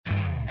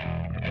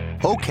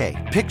Okay,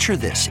 picture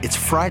this. It's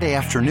Friday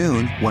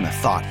afternoon when a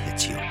thought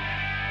hits you.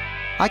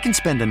 I can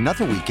spend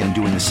another weekend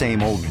doing the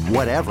same old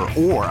whatever,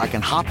 or I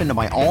can hop into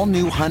my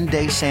all-new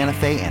Hyundai Santa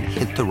Fe and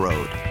hit the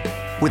road.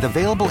 With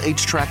available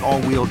H-Track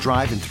all-wheel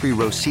drive and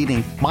 3-row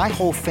seating, my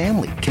whole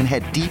family can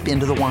head deep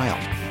into the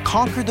wild.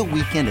 Conquer the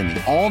weekend in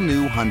the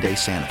all-new Hyundai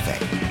Santa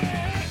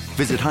Fe.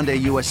 Visit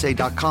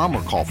HyundaiUSA.com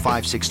or call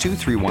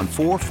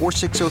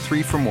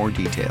 562-314-4603 for more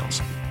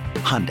details.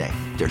 Hyundai,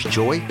 there's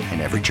joy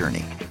in every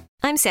journey.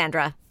 I'm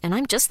Sandra, and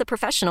I'm just the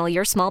professional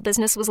your small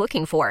business was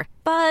looking for.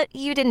 But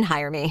you didn't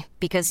hire me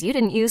because you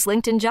didn't use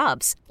LinkedIn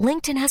Jobs.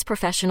 LinkedIn has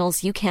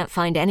professionals you can't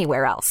find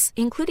anywhere else,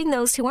 including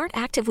those who aren't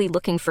actively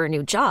looking for a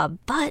new job,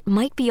 but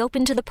might be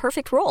open to the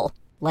perfect role,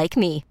 like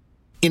me.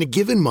 In a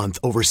given month,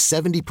 over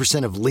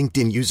 70% of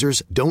LinkedIn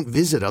users don't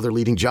visit other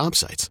leading job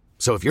sites.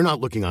 So if you're not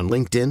looking on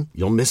LinkedIn,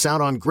 you'll miss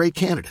out on great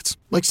candidates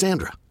like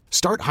Sandra.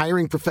 Start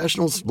hiring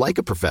professionals like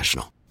a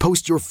professional.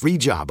 Post your free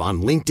job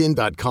on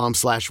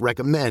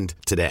linkedin.com/recommend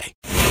today.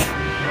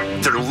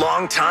 They're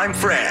longtime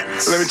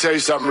friends. Let me tell you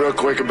something real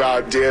quick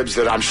about Dibs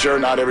that I'm sure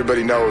not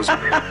everybody knows.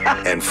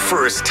 And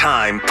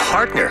first-time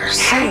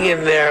partners. Hang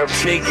in there,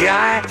 big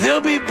guy.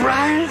 There'll be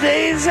brighter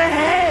days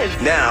ahead.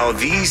 Now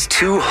these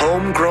two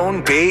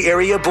homegrown Bay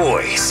Area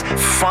boys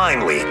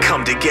finally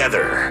come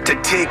together to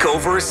take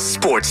over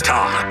sports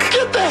talk.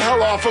 Get the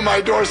hell off of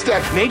my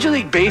doorstep. Major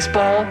League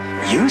Baseball,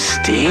 you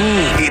stink.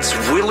 It's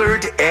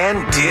Willard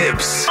and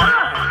Dibs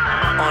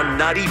on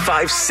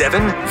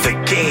 95.7 The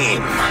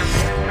Game.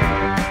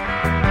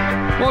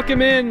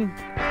 Welcome in.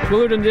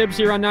 Willard and Dibs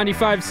here on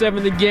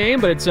 95.7 The Game,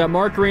 but it's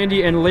Marc,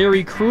 Grandi, and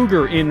Larry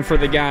Krueger in for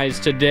the guys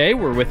today.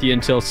 We're with you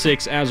until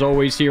 6, as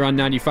always, here on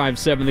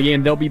 95.7 The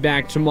Game. They'll be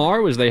back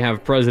tomorrow as they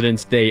have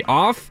President's Day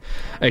off.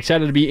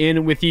 Excited to be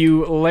in with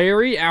you,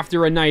 Larry,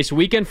 after a nice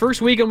weekend.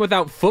 First weekend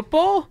without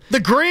football? The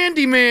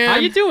Grandi, man. How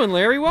you doing,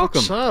 Larry? Welcome.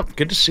 What's up?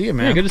 Good to see you,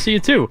 man. Yeah, good to see you,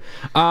 too.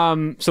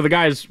 So the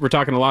guys, we're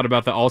talking a lot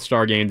about the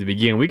All-Star Game to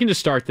begin. We can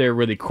just start there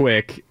really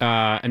quick.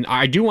 And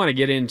I do want to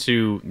get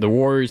into the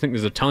Warriors. I think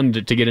there's a ton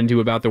to get into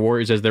about the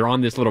Warriors as they're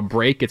on this little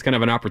break. It's kind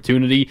of an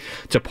opportunity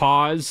to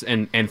pause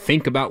and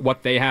think about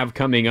what they have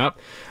coming up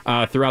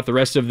throughout the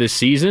rest of this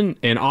season.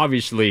 And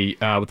obviously,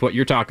 with what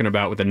you're talking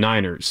about with the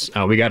Niners,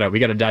 we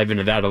gotta dive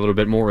into that a little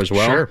bit more as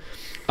well. Sure.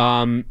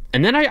 And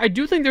then I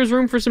do think there's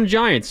room for some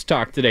Giants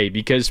talk today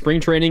because spring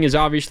training is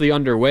obviously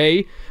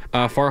underway.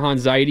 Farhan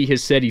Zaidi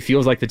has said he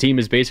feels like the team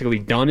is basically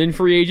done in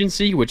free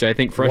agency, which I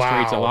think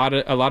frustrates a lot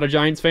of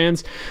Giants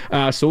fans.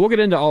 So we'll get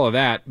into all of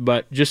that,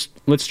 but just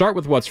let's start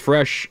with what's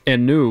fresh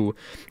and new.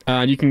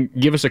 You can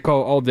give us a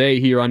call all day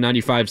here on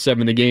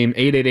 95.7 The Game,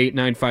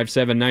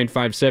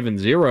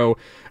 888-957-9570.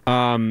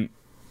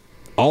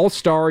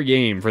 All-Star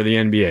Game for the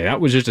NBA. That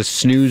was just a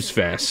snooze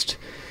fest.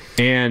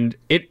 And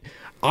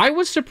I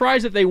was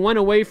surprised that they went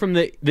away from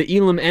the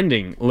Elam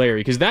ending, Larry,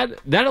 because that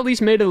at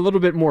least made it a little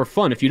bit more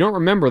fun. If you don't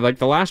remember, like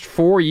the last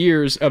 4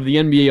 years of the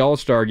NBA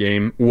All-Star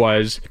Game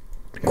was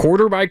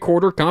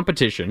quarter-by-quarter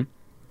competition.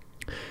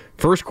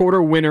 First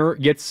quarter winner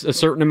gets a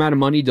certain amount of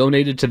money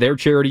donated to their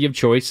charity of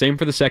choice. Same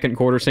for the second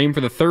quarter, same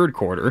for the third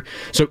quarter.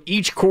 So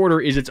each quarter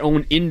is its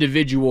own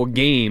individual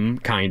game,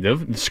 kind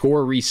of. The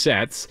score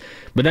resets.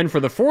 But then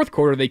for the fourth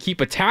quarter, they keep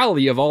a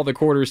tally of all the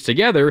quarters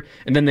together,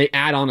 and then they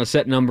add on a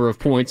set number of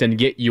points and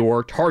get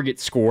your target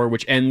score,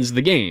 which ends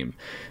the game.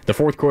 The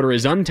fourth quarter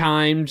is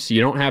untimed, so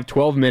you don't have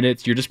 12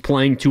 minutes. You're just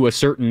playing to a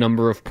certain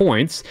number of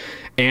points.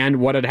 And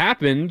what had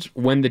happened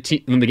when the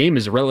game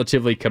is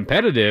relatively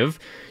competitive,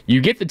 you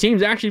get the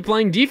teams actually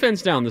playing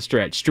defense down the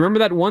stretch. Do you remember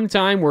that one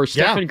time where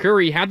Stephen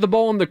Curry had the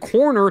ball in the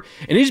corner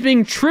and he's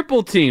being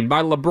triple teamed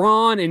by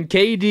LeBron and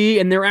KD,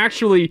 and they're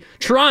actually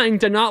trying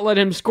to not let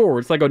him score?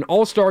 It's like an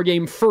all-star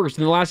game first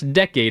in the last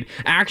decade.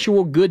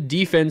 Actual good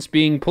defense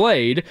being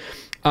played.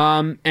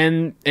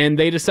 And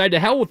they decide to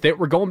hell with it.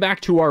 We're going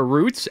back to our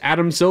roots.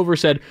 Adam Silver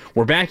said,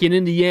 we're back in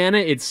Indiana.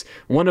 It's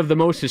one of the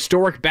most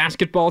historic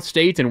basketball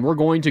states, and we're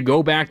going to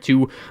go back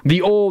to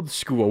the old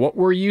school, what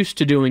we're used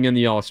to doing in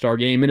the All-Star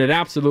Game, and it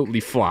absolutely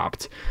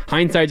flopped.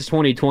 Hindsight's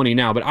 2020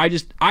 now, but I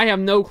have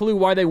no clue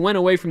why they went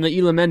away from the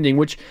Elam ending,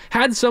 which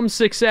had some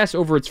success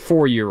over its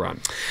 4-year run.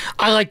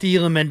 I like the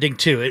Elam ending,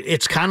 too.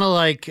 It's kind of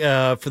like,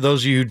 for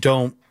those of you who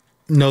don't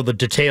know the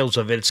details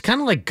of it, it's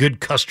kind of like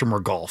good customer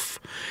golf,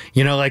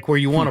 like where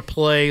you want to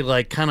play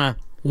like kind of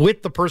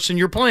with the person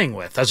you're playing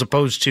with as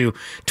opposed to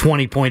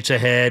 20 points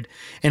ahead,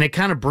 and it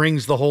kind of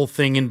brings the whole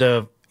thing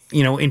into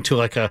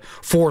like a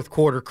fourth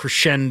quarter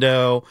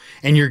crescendo,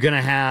 and you're going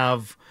to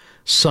have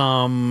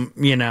some,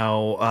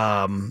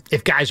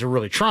 if guys are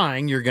really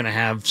trying, you're going to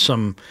have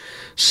some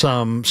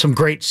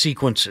great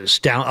sequences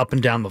up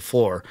and down the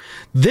floor.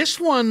 This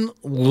one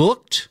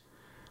looked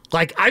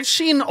like, I've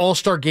seen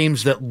all-star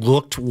games that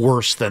looked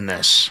worse than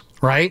this,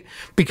 right?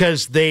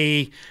 Because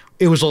it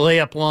was a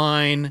layup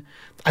line.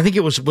 I think it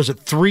was it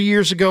 3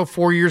 years ago,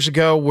 4 years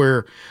ago,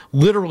 where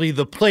literally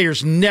the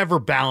players never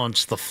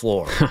balanced the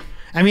floor.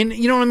 I mean,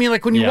 you know what I mean?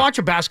 Like when you watch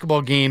a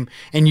basketball game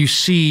and you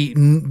see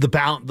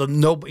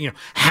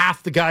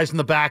half the guys in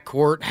the back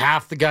court,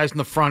 half the guys in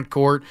the front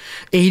court,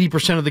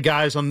 80% of the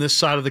guys on this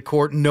side of the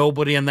court,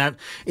 nobody on that.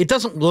 It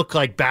doesn't look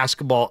like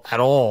basketball at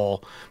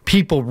all.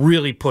 People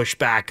really push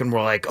back and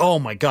were like, oh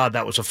my God,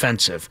 that was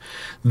offensive.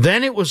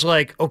 Then it was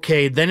like,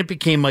 okay, then it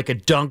became like a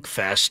dunk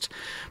fest.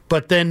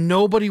 But then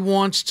nobody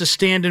wants to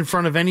stand in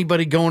front of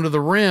anybody going to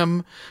the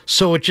rim,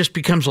 so it just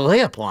becomes a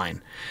layup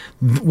line.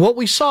 What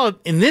we saw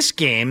in this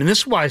game, and this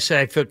is why I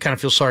say I kind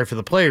of feel sorry for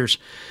the players,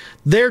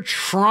 they're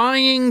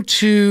studying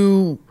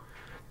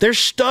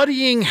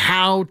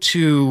how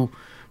to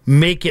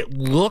make it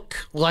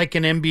look like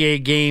an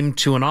NBA game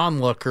to an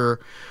onlooker,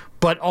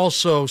 but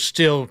also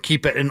still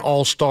keep it an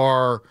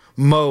all-star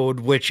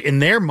mode, which in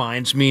their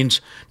minds means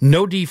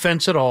no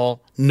defense at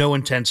all, no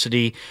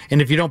intensity.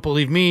 And if you don't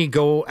believe me,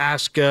 go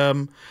ask,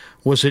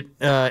 was it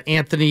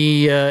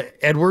Anthony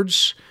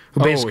Edwards,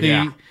 who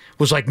basically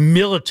was like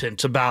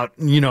militant about,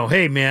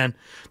 hey, man,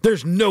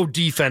 there's no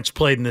defense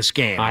played in this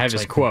game. I have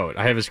his quote.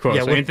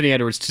 Yeah, so Anthony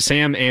Edwards to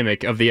Sam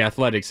Amick of The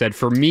Athletic said,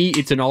 "For me,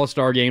 it's an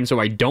all-star game, so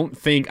I don't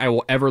think I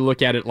will ever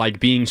look at it like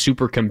being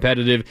super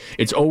competitive.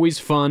 It's always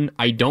fun.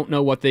 I don't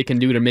know what they can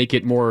do to make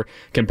it more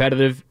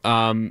competitive.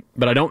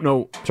 But I don't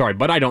know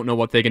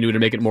what they can do to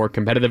make it more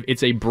competitive.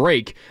 It's a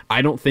break.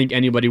 I don't think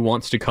anybody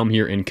wants to come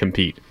here and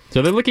compete."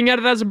 So they're looking at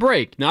it as a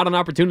break, not an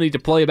opportunity to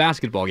play a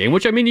basketball game,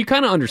 which, I mean, you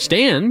kind of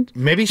understand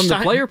maybe from the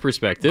player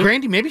perspective.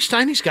 Grandi, maybe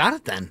Steiny's got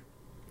it then.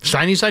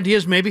 Steiny's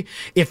ideas, maybe.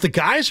 If the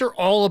guys are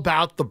all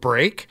about the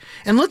break,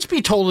 and let's be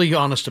totally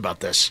honest about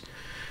this.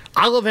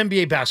 I love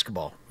NBA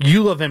basketball.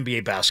 You love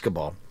NBA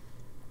basketball.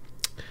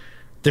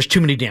 There's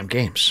too many damn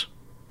games.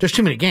 There's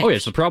too many games. Oh, yeah,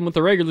 it's the problem with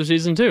the regular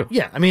season, too.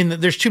 Yeah, I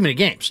mean, there's too many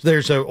games.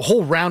 There's a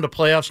whole round of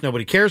playoffs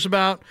nobody cares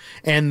about,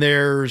 and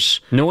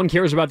there's... No one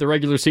cares about the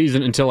regular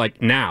season until,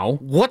 like, now.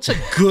 What's a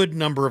good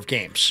number of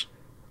games?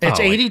 It's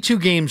 82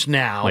 games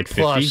now, like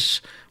 50?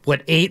 Plus...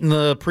 8 in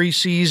the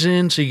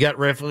preseason, so you got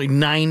roughly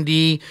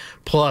 90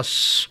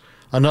 plus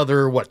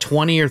another,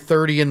 20 or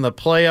 30 in the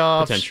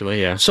playoffs?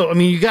 Potentially, yeah. So, I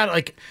mean, you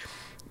got,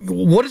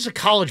 what does a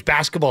college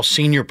basketball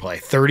senior play?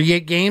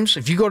 38 games?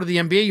 If you go to the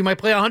NBA, you might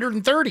play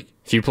 130.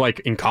 If you play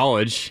in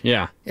college,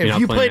 yeah. If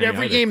you played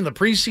every game in the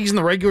preseason,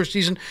 the regular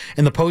season,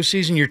 and the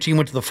postseason, your team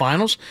went to the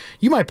finals,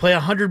 you might play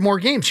 100 more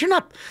games. You're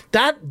not,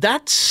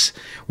 that's,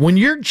 when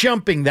you're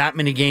jumping that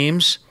many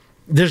games,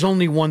 there's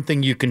only one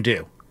thing you can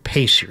do.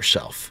 Pace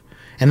yourself.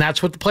 And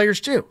that's what the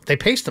players do. They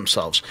pace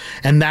themselves.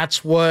 And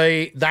that's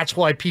why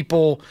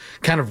people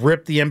kind of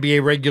rip the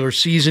NBA regular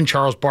season.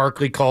 Charles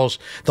Barkley calls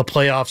the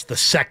playoffs the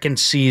second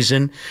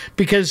season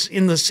because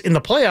in the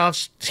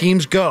playoffs,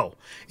 teams go.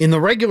 In the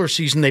regular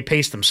season, they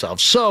pace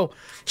themselves. So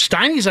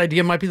Steiny's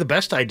idea might be the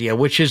best idea,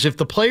 which is if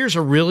the players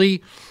are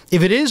really,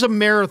 if it is a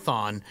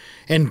marathon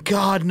and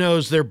God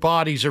knows their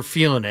bodies are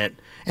feeling it,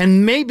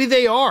 and maybe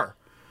they are,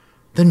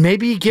 then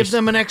maybe you give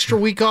them an extra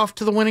week off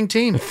to the winning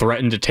team.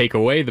 Threaten to take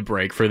away the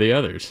break for the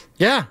others.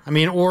 Yeah. I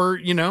mean, or,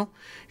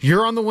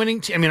 you're on the winning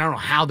team. I mean, I don't know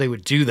how they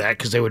would do that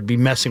because they would be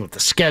messing with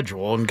the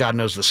schedule, and God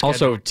knows the schedule.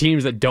 Also,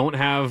 teams that don't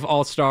have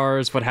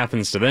all-stars, what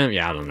happens to them?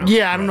 Yeah, I don't know.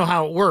 Yeah, I don't know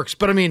how it works.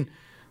 But, I mean,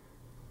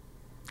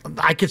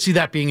 I could see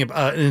that being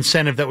an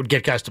incentive that would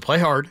get guys to play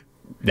hard.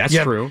 That's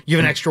true. You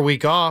have an extra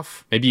week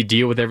off. Maybe you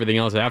deal with everything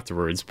else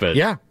afterwards, but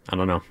yeah. I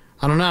don't know.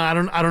 I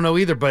don't know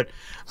either, but...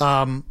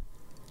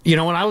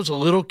 when I was a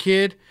little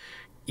kid,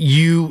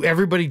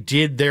 everybody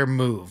did their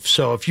move.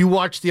 So if you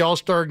watch the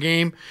All-Star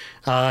game,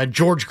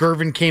 George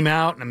Gervin came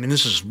out. I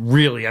was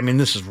really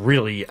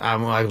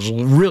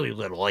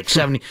little, like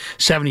 70,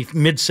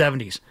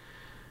 mid-70s.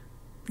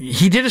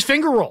 He did his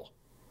finger roll.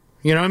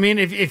 You know what I mean?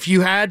 If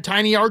you had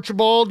Tiny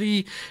Archibald,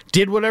 he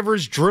did whatever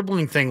his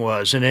dribbling thing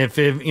was. And if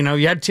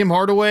you had Tim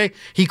Hardaway,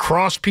 he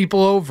crossed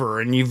people over.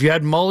 And if you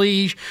had Mully,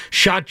 he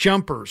shot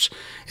jumpers.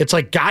 It's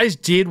like guys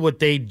did what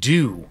they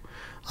do.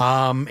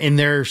 And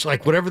there's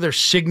whatever their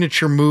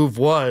signature move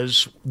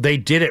was, they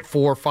did it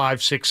 4,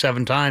 5, 6,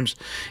 7 times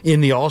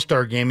in the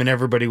All-Star game, and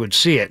everybody would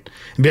see it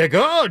and be like,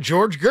 "Oh,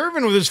 George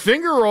Gervin with his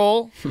finger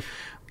roll."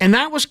 And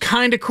that was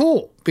kind of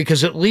cool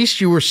because at least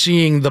you were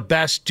seeing the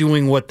best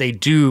doing what they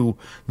do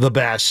the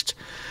best.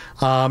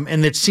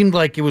 And it seemed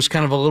like it was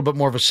kind of a little bit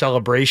more of a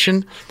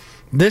celebration.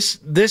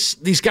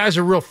 These guys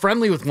are real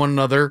friendly with one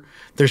another.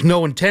 There's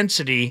no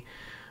intensity,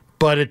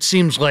 but it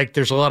seems like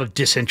there's a lot of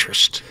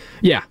disinterest.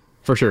 Yeah.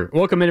 For sure.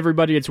 Welcome in,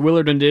 everybody. It's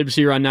Willard and Dibs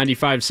here on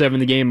 95.7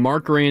 The Game.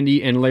 Marc,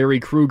 Grandi, and Larry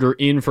Krueger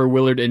in for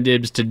Willard and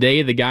Dibs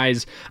today. The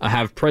guys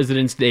have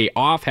President's Day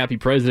off. Happy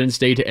President's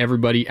Day to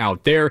everybody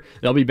out there.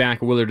 They'll be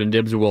back. Willard and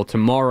Dibs will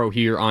tomorrow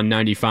here on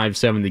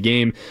 95.7 The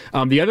Game.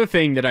 The other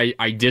thing that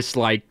I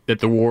dislike that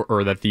the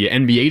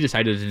NBA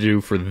decided to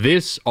do for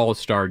this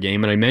All-Star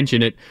game, and I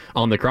mentioned it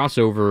on the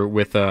crossover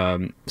with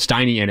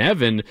Steiny and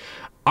Evan,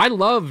 I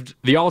loved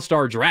the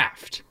All-Star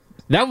draft.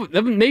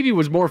 That maybe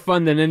was more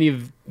fun than any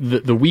of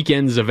the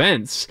weekend's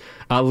events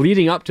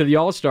leading up to the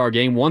All-Star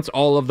game. Once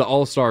all of the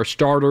All-Star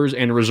starters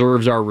and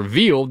reserves are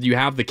revealed, you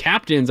have the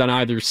captains on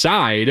either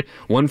side,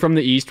 one from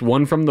the East,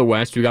 one from the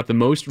West, who got the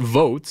most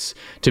votes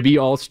to be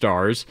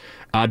All-Stars.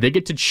 They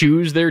get to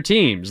choose their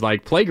teams,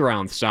 like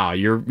playground style.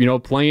 You're,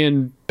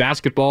 playing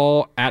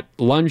basketball at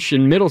lunch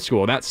in middle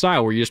school, that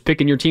style where you're just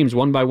picking your teams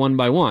one by one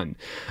by one.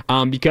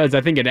 Because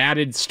I think it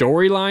added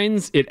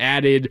storylines. It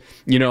added,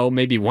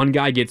 maybe one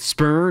guy gets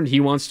spurned. He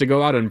wants to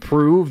go out and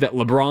prove that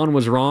LeBron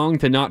was wrong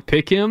to not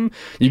pick him.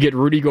 You get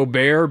Rudy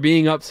Gobert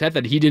being upset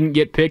that he didn't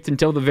get picked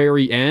until the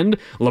very end.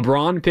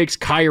 LeBron picks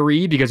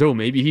Kyrie because,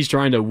 maybe he's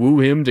trying to woo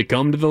him to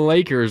come to the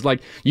Lakers.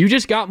 Like, you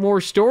just got more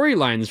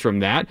storylines from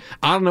that.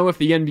 I don't know if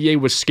the NBA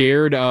was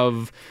scared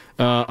of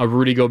a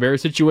Rudy Gobert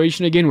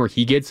situation again where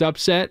he gets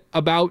upset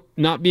about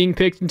not being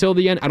picked until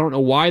the end. I don't know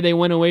why they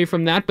went away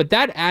from that, but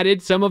that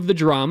added some of the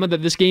drama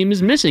that this game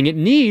is missing. It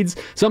needs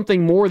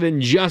something more than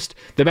just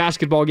the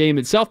basketball game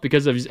itself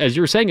because, as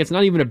you're saying, it's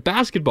not even a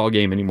basketball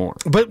game anymore.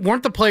 But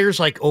weren't the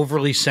players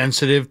overly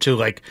sensitive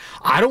to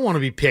I don't want to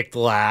be picked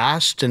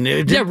last? And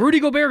Rudy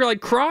Gobert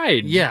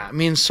cried. Yeah,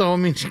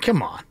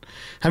 come on.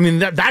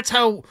 That's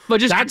how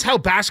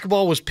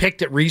basketball was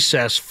picked at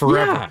recess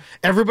forever. Yeah.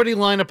 Everybody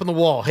line up on the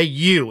wall. Hey,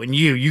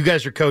 you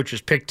guys are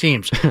coaches, pick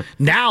teams.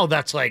 Now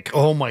that's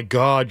oh my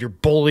God, you're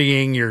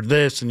bullying, you're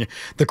this, and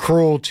the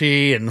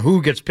cruelty, and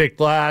who gets picked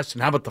last,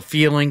 and how about the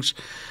feelings?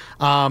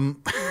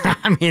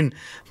 It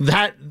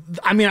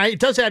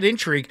does add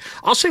intrigue.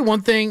 I'll say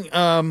one thing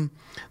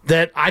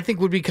that I think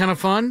would be kind of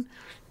fun.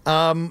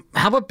 How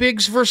about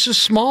bigs versus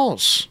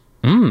smalls?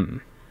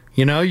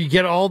 You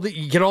get all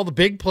the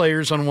big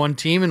players on one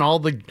team and all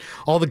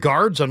the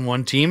guards on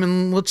one team,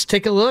 and let's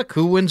take a look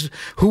who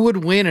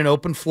would win an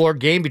open floor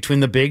game between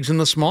the bigs and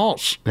the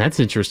smalls. That's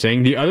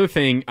interesting. The other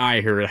thing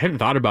I heard, I hadn't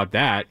thought about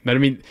that, but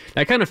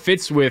that kind of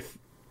fits with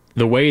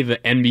the way the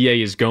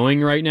NBA is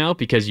going right now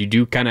because you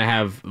do kind of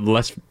have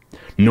less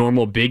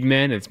normal big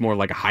men. It's more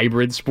like a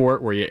hybrid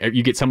sport where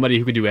you get somebody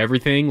who can do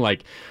everything.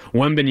 Like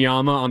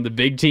Wembanyama on the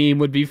big team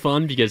would be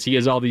fun because he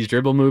has all these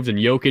dribble moves, and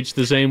Jokic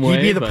the same way.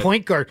 He'd be the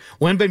point guard.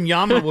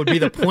 Wembanyama would be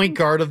the point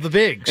guard of the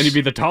bigs. And he'd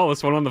be the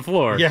tallest one on the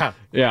floor. Yeah.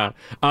 Yeah.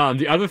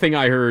 The other thing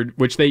I heard,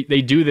 which they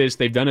do this,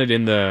 they've done it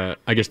in the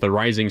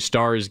Rising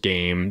Stars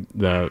game,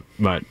 the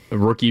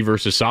rookie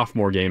versus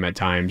sophomore game at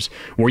times,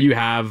 where you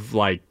have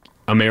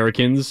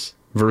Americans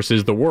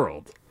versus the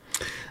world.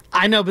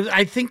 I know, but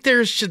I think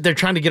they're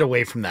trying to get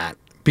away from that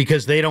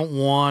because they don't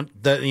want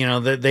they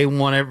don't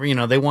want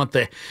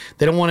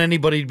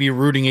anybody to be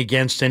rooting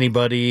against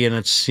anybody, and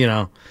it's it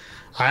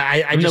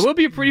will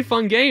be a pretty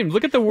fun game.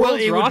 Look at the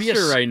world's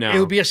roster right now. It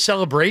would be a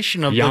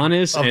celebration of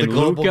Giannis of and the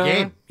global Luka,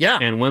 game. Yeah,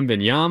 and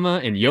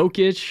Wembanyama and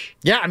Jokic.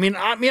 Yeah,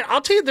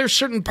 I'll tell you, there's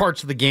certain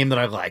parts of the game that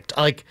I liked.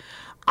 I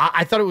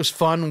thought it was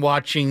fun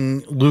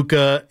watching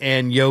Luka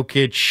and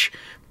Jokic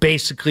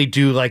basically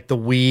do the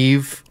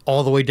weave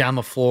all the way down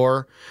the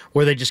floor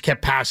where they just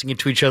kept passing it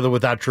to each other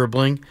without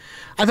dribbling.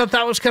 I thought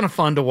that was kind of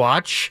fun to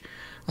watch.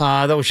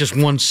 That was just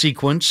one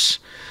sequence.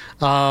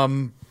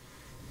 You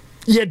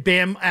had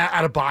Bam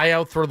at a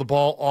buyout throw the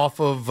ball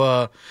off of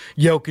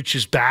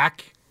Jokic's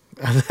back,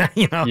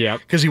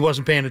 because he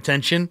wasn't paying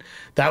attention.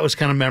 That was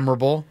kind of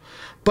memorable.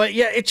 But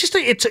yeah,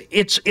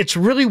 it's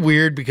really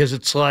weird because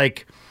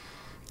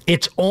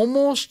it's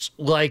almost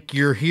like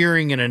you're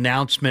hearing an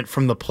announcement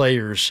from the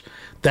players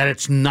that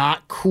it's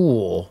not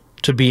cool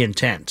to be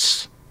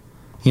intense.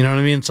 You know what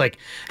I mean? It's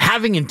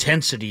having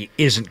intensity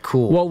isn't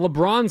cool. Well,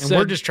 LeBron said... And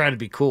we're just trying to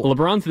be cool.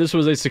 LeBron said this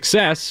was a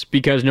success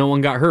because no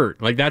one got hurt.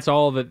 That's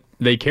all that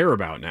they care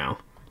about now.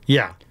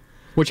 Yeah.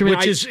 Which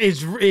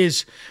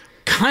is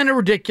kind of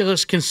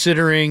ridiculous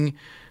considering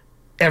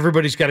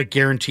everybody's got a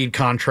guaranteed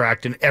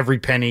contract and every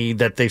penny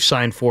that they've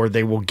signed for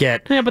they will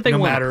get. Yeah, but they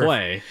want to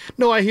play.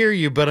 No, I hear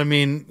you, but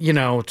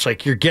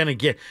it's you're going to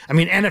get...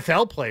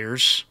 NFL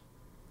players...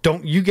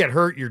 You get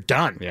hurt, you're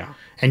done. Yeah.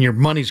 And your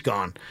money's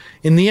gone.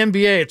 In the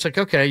NBA, it's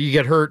okay, you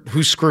get hurt,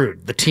 who's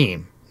screwed? The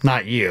team,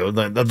 not you,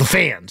 the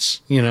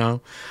fans,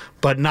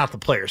 but not the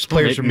players.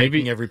 Players are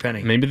making every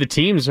penny. Maybe the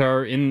teams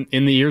are in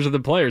the ears of the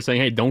players saying,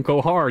 hey, don't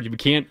go hard.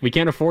 We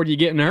can't afford you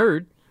getting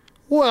hurt.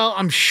 Well,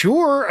 I'm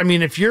sure.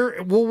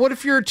 What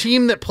if you're a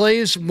team that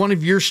plays one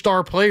of your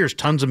star players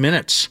tons of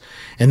minutes,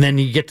 and then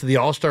you get to the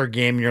All-Star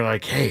game and you're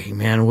like, hey,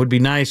 man, it would be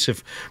nice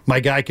if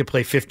my guy could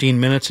play 15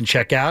 minutes and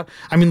check out.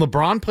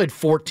 LeBron played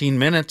 14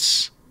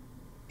 minutes.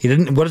 He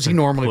didn't. What does he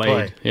normally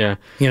play? Yeah.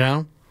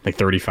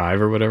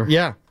 35 or whatever.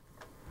 Yeah.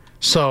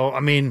 So,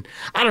 I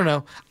don't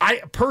know.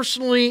 I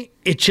personally,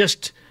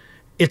 it's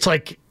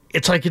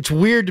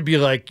weird to be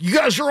you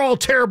guys are all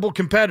terrible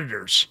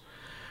competitors,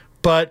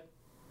 but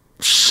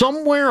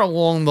somewhere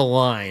along the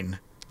line,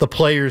 the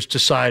players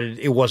decided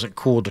it wasn't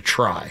cool to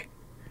try.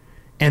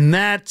 And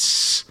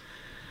that's,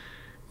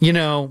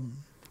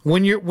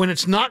 when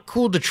it's not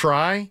cool to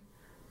try,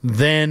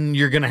 then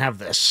you're going to have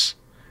this.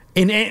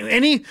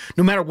 No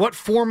matter what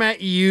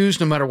format you use,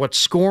 no matter what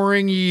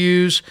scoring you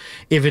use,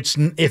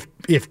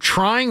 if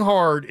trying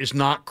hard is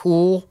not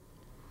cool,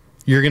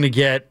 you're going to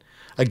get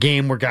a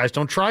game where guys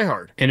don't try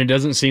hard. And it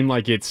doesn't seem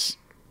like it's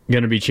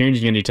going to be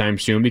changing anytime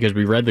soon, because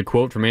we read the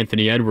quote from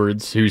Anthony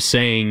Edwards, who's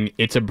saying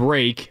it's a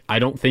break. I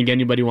don't think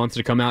anybody wants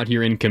to come out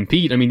here and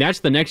compete. I mean, that's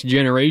the next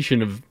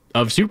generation of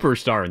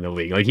superstar in the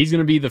league. Like, he's going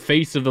to be the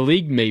face of the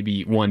league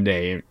maybe one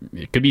day.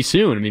 It could be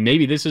soon. I mean,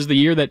 maybe this is the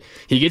year that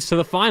he gets to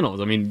the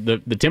finals. I mean, the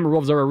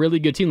Timberwolves are a really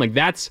good team. Like,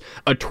 that's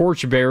a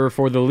torchbearer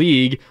for the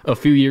league a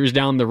few years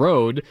down the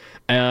road.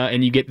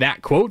 And you get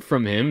that quote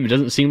from him. It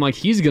doesn't seem like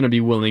he's going to be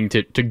willing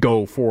to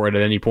go for it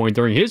at any point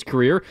during his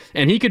career.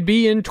 And he could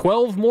be in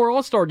 12 more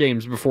All-Star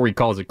games before he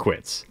calls it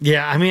quits.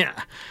 Yeah, I mean,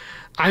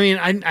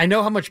 I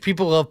know how much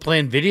people love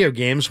playing video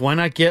games. Why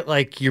not get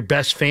like your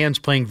best fans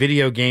playing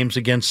video games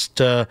against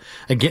playing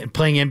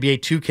NBA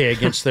 2K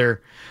against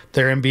their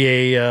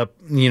NBA,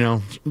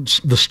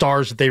 the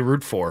stars that they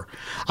root for?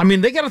 I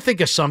mean, they got to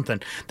think of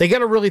something. They got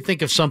to really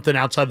think of something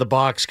outside the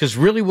box, because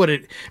really what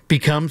it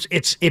becomes,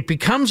 it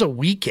becomes a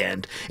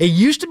weekend. It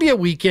used to be a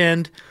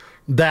weekend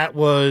there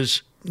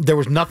was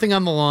nothing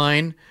on the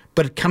line.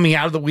 But coming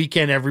out of the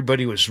weekend,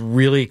 everybody was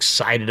really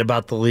excited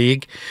about the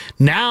league.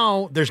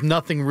 Now, there's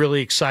nothing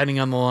really exciting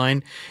on the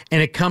line.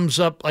 And it comes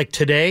up like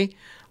today.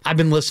 I've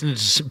been listening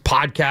to some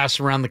podcasts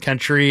around the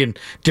country and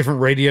different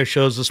radio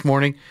shows this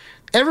morning.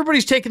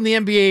 Everybody's taking the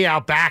NBA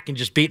out back and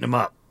just beating them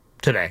up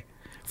today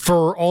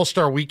for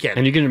All-Star Weekend.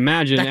 And you can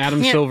imagine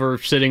Adam Silver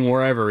sitting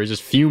wherever is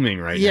just fuming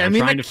right now,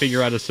 trying to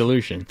figure out a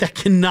solution. That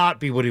cannot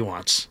be what he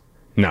wants.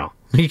 No.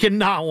 He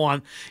cannot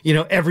want,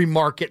 every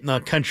market in the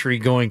country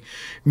going,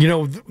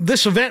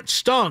 this event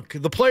stunk.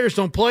 The players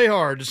don't play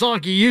hard. It's not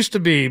like it used to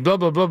be, blah,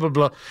 blah, blah, blah,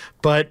 blah.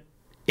 But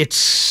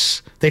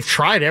they've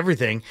tried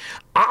everything.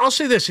 I'll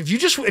say this. If you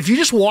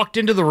just walked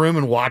into the room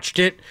and watched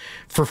it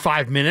for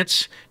 5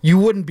 minutes, you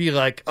wouldn't be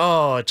like,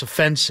 oh, it's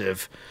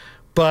offensive.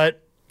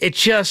 But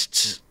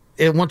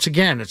once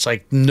again, it's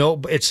like,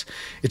 no, it's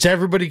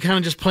everybody kind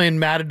of just playing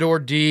Matador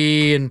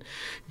D, and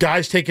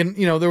guys taking,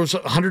 there was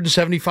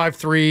 175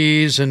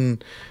 threes,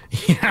 and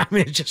I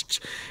mean,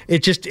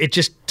 it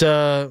just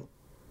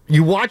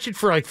you watch it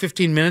for like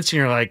 15 minutes and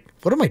you're like,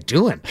 what am I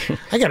doing?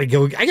 I gotta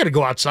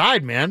go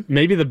outside, man.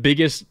 Maybe the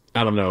biggest,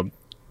 I don't know,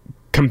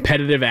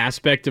 competitive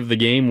aspect of the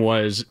game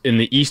was in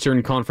the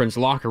Eastern Conference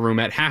locker room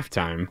at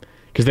halftime.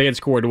 Because they had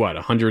scored,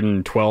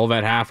 112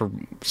 at half?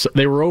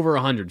 They were over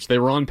 100, so they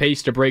were on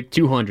pace to break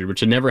 200,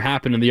 which had never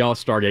happened in the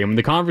All-Star game. And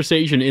the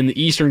conversation in the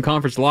Eastern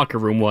Conference locker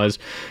room was,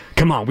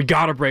 come on, we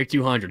got to break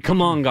 200. Come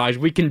on, guys,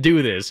 we can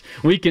do this.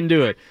 We can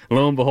do it.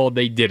 Lo and behold,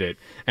 they did it.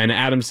 And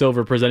Adam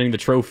Silver presenting the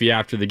trophy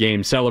after the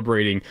game,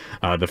 celebrating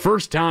the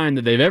first time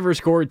that they've ever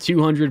scored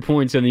 200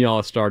 points in the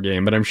All-Star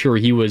game. But I'm sure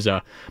he was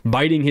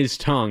biting his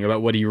tongue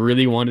about what he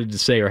really wanted to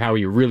say or how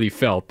he really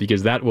felt,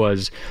 because that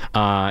was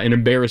an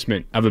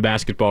embarrassment of a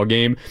basketball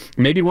game.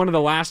 Maybe one of the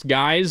last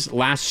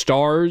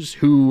stars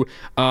who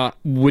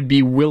would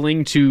be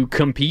willing to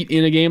compete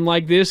in a game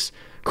like this.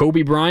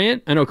 Kobe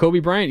Bryant. I know Kobe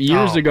Bryant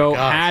years ago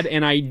had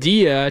an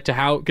idea to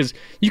how, because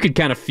you could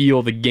kind of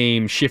feel the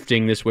game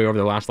shifting this way over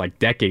the last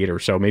decade or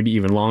so, maybe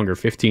even longer,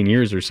 15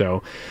 years or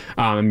so.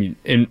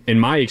 In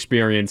my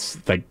experience,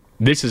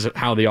 this is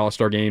how the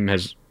All-Star game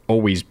has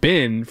always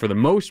been. For the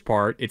most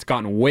part, it's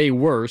gotten way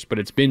worse, but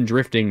it's been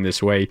drifting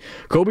this way.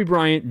 Kobe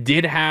Bryant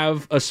did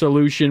have a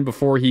solution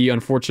before he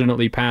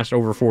unfortunately passed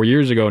over 4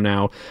 years ago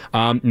now.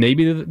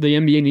 Maybe the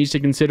NBA needs to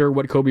consider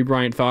what Kobe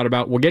Bryant thought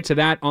about. We'll get to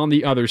that on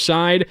the other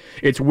side.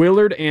 It's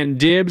Willard and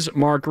Dibs,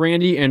 Marc,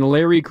 Grandi, and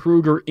Larry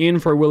Krueger in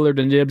for Willard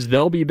and Dibs.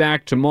 They'll be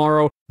back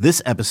tomorrow.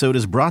 This episode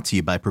is brought to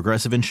you by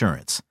Progressive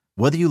Insurance.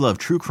 Whether you love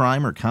true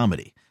crime or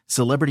comedy,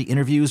 celebrity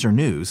interviews or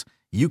news,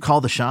 you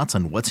call the shots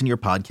on what's in your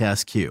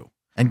podcast queue.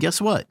 And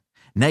guess what?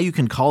 Now you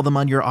can call them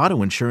on your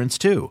auto insurance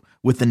too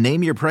with the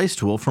Name Your Price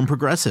tool from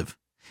Progressive.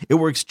 It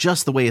works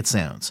just the way it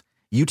sounds.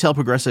 You tell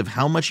Progressive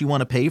how much you want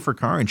to pay for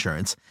car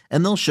insurance,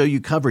 and they'll show you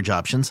coverage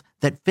options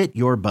that fit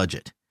your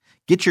budget.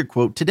 Get your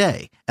quote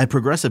today at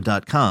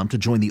Progressive.com to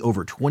join the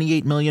over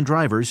 28 million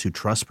drivers who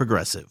trust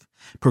Progressive.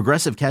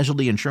 Progressive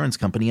Casualty Insurance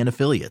Company and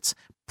Affiliates.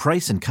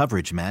 Price and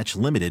coverage match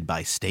limited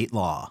by state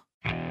law.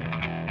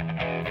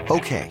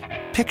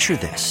 Okay, picture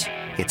this.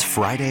 It's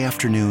Friday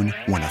afternoon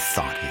when a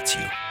thought hits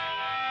you.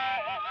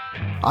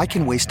 I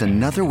can waste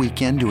another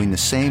weekend doing the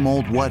same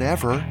old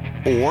whatever,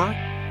 or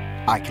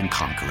I can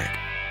conquer it.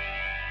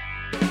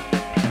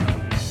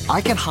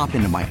 I can hop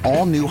into my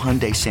all-new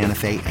Hyundai Santa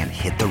Fe and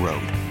hit the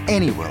road.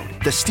 Any road.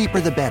 The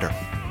steeper, the better.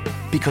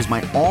 Because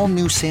my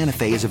all-new Santa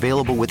Fe is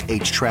available with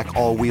H-Track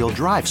all-wheel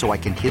drive, so I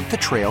can hit the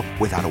trail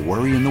without a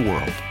worry in the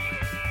world.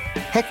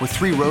 Heck, with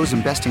 3 rows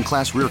and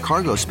best-in-class rear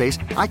cargo space,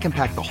 I can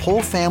pack the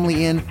whole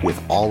family in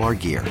with all our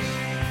gear.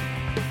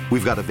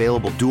 We've got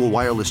available dual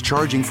wireless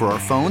charging for our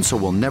phones, so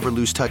we'll never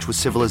lose touch with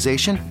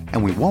civilization,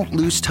 and we won't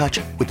lose touch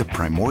with the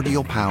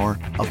primordial power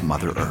of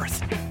Mother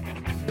Earth.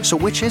 So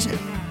which is it?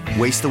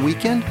 Waste the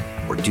weekend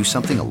or do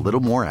something a little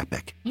more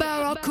epic?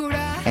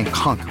 And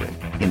conquer it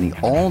in the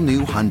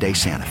all-new Hyundai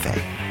Santa Fe.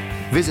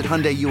 Visit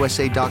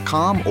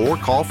HyundaiUSA.com or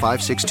call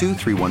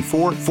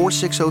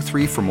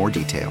 562-314-4603 for more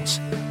details.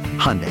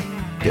 Hyundai,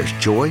 there's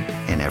joy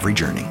in every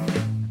journey.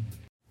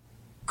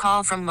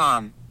 Call from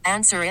mom.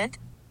 Answer it.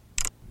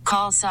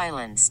 Call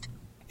silenced.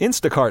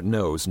 Instacart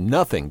knows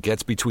nothing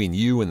gets between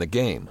you and the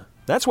game.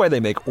 That's why they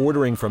make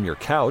ordering from your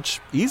couch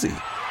easy.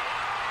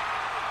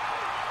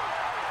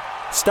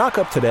 Stock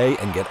up today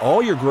and get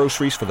all your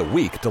groceries for the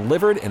week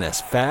delivered in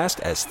as fast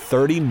as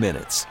 30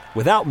 minutes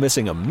without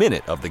missing a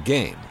minute of the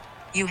game.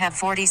 You have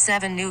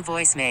 47 new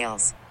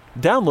voicemails.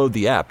 Download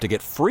the app to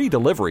get free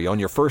delivery on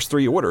your first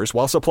 3 orders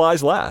while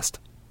supplies last.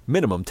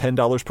 Minimum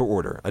 $10 per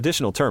order.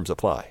 Additional terms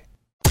apply.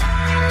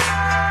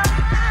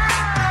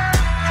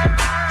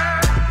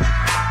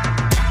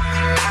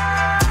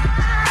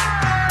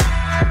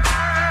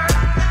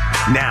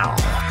 Now,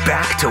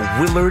 back to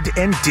Willard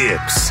and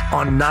Dibs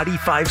on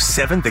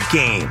 95.7 The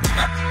Game.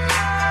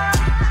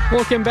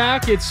 Welcome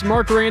back. It's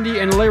Marc, Grandi,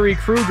 and Larry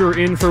Krueger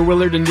in for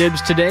Willard and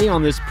Dibs today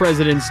on this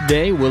President's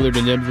Day. Willard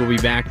and Dibs will be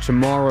back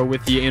tomorrow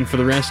with you and for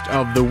the rest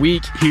of the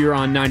week here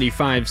on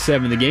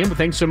 95.7 The Game. But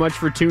thanks so much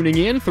for tuning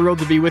in. Thrilled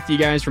to be with you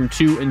guys from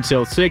 2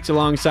 until 6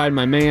 alongside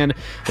my man,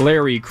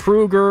 Larry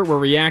Krueger. We're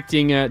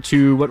reacting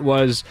to what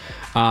was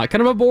kind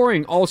of a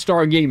boring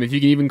all-star game, if you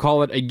can even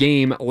call it a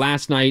game,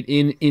 last night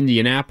in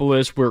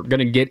Indianapolis. We're going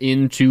to get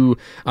into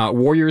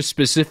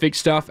Warriors-specific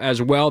stuff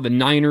as well, the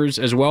Niners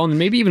as well, and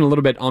maybe even a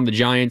little bit on the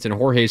Giants and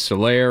Jorge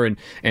Soler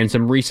and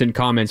some recent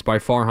comments by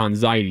Farhan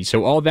Zaidi.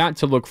 So all that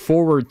to look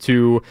forward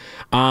to.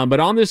 But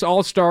on this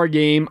all-star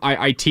game,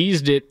 I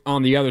teased it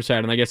on the other side,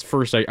 and I guess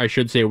first I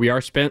should say we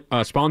are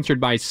sponsored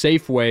by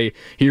Safeway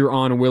here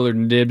on Willard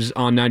and Dibs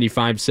on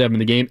 95.7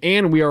 The Game,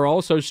 and we are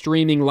also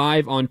streaming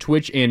live on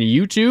Twitch and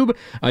YouTube.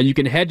 You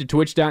can head to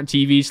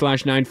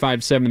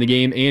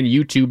twitch.tv/957thegame and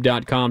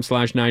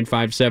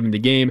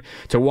youtube.com/957thegame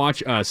to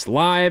watch us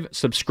live.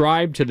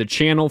 Subscribe to the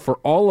channel for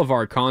all of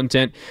our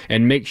content,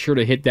 and make sure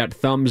to hit that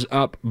thumbs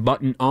up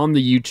button on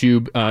the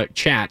YouTube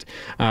chat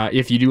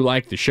if you do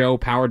like the show,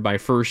 powered by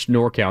First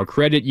NorCal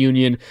Credit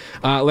Union.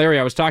 Larry,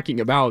 I was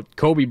talking about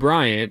Kobe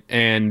Bryant,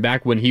 and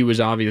back when he was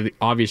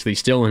obviously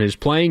still in his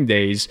playing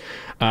days,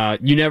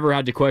 you never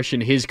had to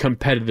question his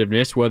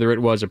competitiveness, whether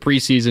it was a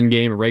preseason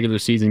game, a regular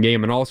season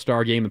game, an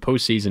all-star game, a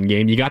postseason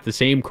game. You got the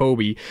same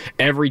Kobe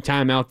every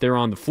time out there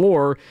on the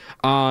floor.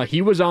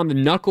 He was on the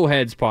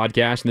Knuckleheads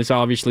podcast, and this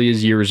obviously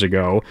is years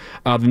ago.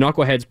 The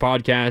Knuckleheads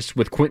podcast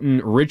with Quentin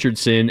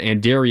Richardson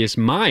and Darius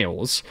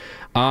Miles.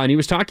 And he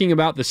was talking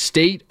about the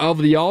state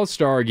of the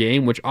All-Star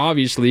game, which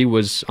obviously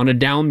was on a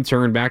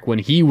downturn back when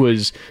he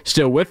was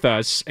still with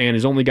us and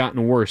has only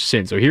gotten worse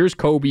since. So here's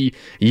Kobe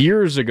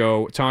years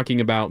ago talking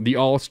about the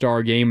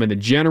All-Star game and the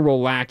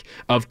general lack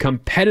of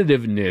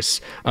competitiveness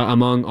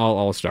among all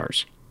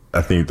All-Stars.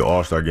 I think the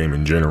All-Star game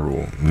in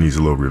general needs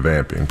a little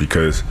revamping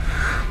because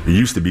it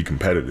used to be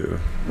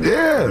competitive.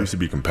 Yeah. It used to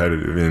be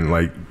competitive,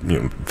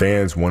 and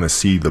fans want to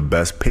see the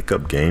best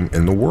pickup game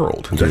in the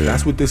world.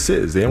 That's what this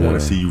is. They don't want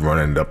to see you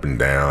running up and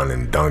down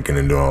and dunking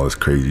and doing all this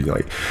crazy.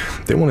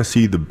 They want to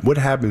see what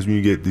happens when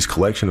you get this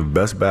collection of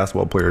best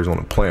basketball players on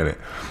the planet,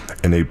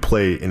 and they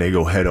play and they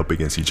go head up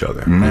against each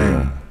other.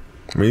 Man.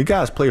 I mean, you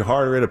guys play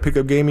harder at a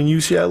pickup game in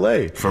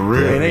UCLA. For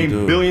real. And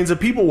ain't billions of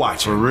people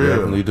watching. For real.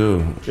 Definitely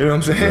do. You know what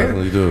I'm saying?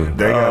 Definitely do.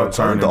 They got to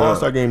turn it the up.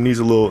 All-Star game needs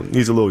a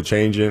little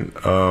changing.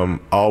 I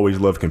always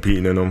loved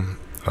competing in them.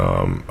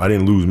 I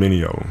didn't lose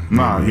many of them.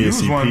 Nah, me and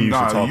CP used to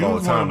talk all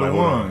the time. One of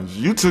the ones.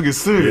 You took it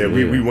serious.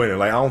 Yeah, we went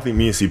it. I don't think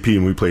me and CP,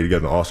 when we played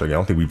together in the All-Star game, I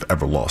don't think we've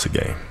ever lost a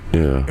game.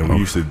 Yeah. And we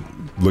used to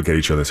look at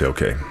each other and say,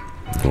 okay.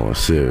 Going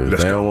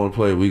serious. They don't want to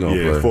play, we going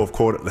to play. Fourth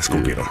quarter, let's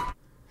go get them.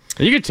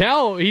 You could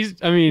tell he's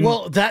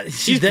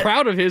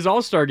proud of his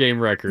All-Star game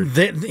record.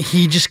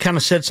 He just kind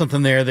of said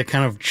something there that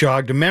kind of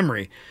jogged a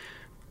memory.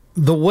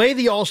 The way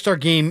the All-Star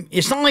game,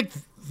 it's not like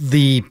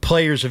the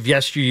players of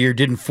yesteryear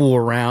didn't fool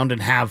around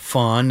and have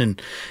fun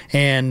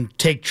and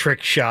take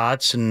trick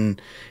shots and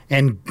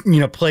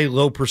play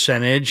low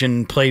percentage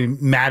and play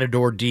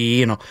Matador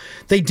D.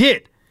 They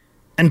did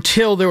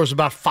until there was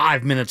about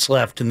 5 minutes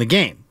left in the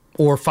game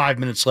or 5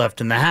 minutes left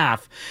in the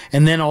half,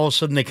 and then all of a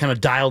sudden they kind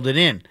of dialed it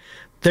in.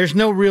 There's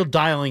no real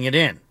dialing it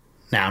in.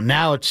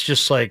 Now it's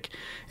just like,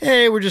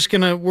 hey,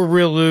 we're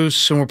real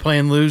loose and we're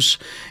playing loose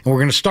and we're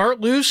going to start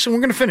loose and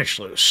we're going to finish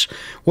loose.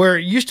 Where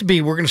it used to be,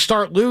 we're going to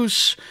start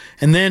loose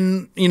and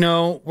then,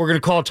 we're going to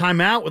call a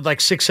timeout with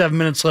 6-7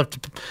 minutes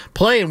left to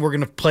play and we're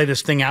going to play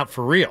this thing out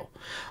for real.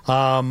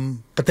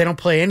 But they don't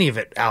play any of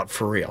it out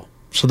for real.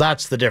 So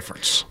that's the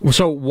difference.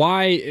 So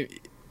why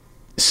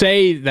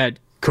say that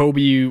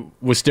Kobe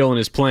was still in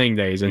his playing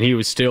days and he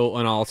was still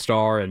an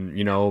all-star and,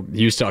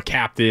 he was still a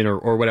captain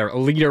or whatever, a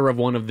leader of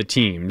one of the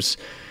teams.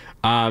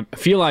 I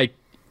feel like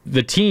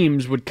the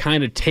teams would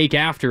kind of take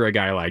after a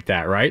guy like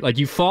that, right? Like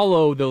you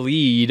follow the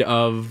lead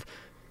of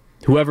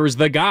whoever's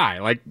the guy.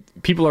 Like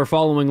people are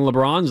following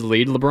LeBron's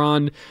lead.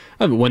 LeBron,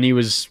 when he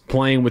was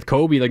playing with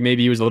Kobe,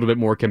 maybe he was a little bit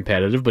more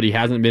competitive, but he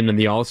hasn't been in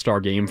the All-Star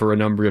game for a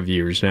number of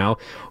years now.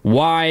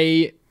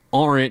 Why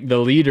aren't the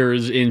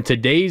leaders in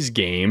today's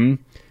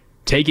game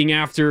taking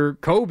after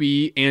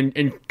Kobe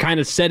and kind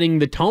of setting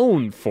the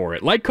tone for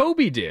it like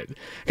Kobe did?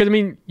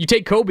 Because, you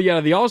take Kobe out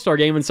of the All-Star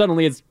game and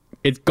suddenly it's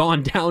it's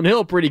gone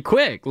downhill pretty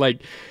quick.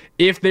 Like,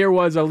 if there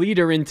was a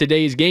leader in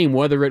today's game,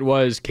 whether it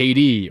was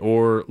KD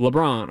or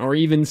LeBron or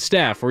even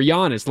Steph or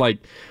Giannis, like,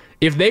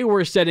 if they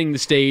were setting the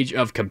stage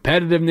of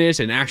competitiveness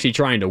and actually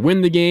trying to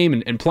win the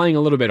game and playing a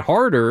little bit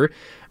harder,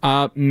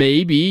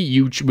 maybe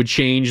you would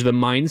change the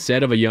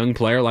mindset of a young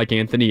player like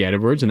Anthony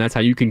Edwards, and that's how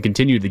you can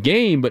continue the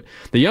game. But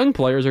the young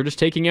players are just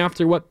taking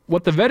after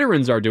what the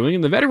veterans are doing,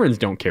 and the veterans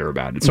don't care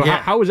about it. So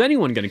how is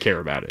anyone going to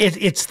care about it?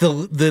 It's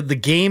the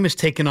game has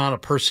taken on a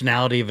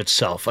personality of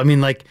itself. I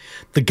mean, like,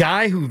 the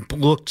guy who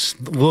looks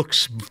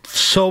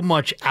so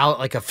much out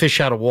like a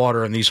fish out of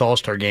water in these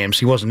All-Star games,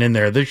 he wasn't in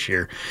there this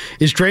year,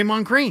 is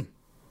Draymond Green.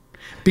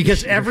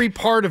 Because every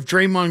part of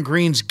Draymond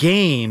Green's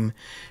game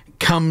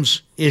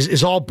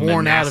is all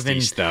born out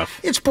of stuff.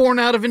 It's born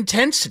out of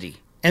intensity.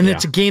 And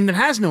it's a game that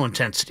has no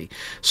intensity.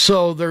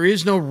 So there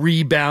is no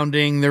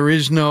rebounding, there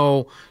is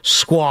no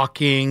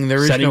squawking, there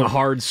is setting no a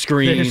hard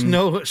screen. There's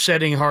no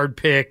setting hard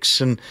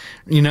picks, and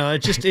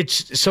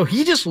it's so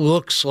he just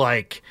looks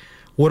like,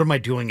 what am I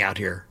doing out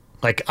here?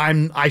 Like,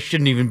 I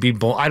shouldn't even be.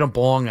 I don't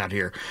belong out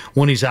here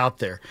when he's out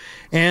there,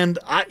 and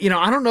I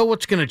don't know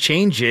what's going to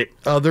change it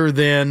other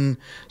than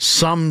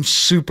some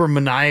super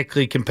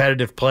maniacally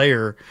competitive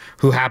player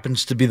who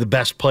happens to be the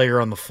best player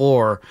on the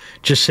floor,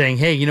 just saying,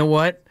 "Hey, you know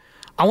what?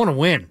 I want to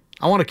win.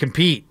 I want to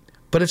compete."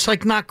 But it's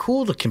like not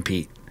cool to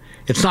compete.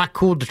 It's not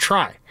cool to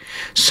try.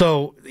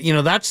 So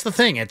that's the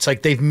thing. It's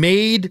like they've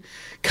made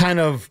kind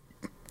of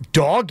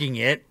dogging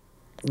it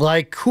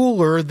like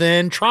cooler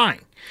than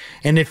trying.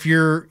 And if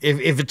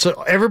it's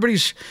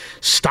everybody's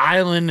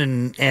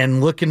styling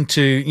and looking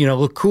to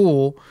look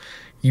cool,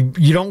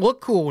 you don't look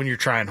cool when you're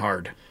trying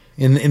hard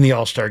in the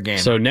All-Star game.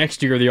 So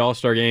next year the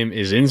All-Star game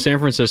is in San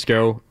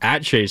Francisco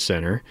at Chase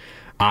Center.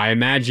 I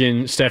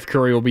imagine Steph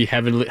Curry will be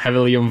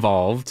heavily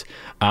involved.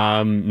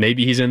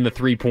 Maybe he's in the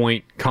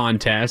three-point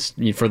contest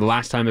for the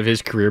last time of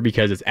his career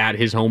because it's at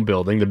his home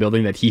building, the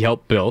building that he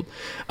helped build.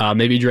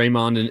 Maybe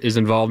Draymond is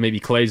involved.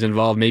 Maybe Klay's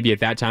involved. Maybe at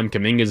that time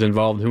Kuminga's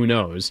involved. Who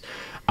knows?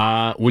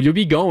 Will you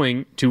be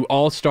going to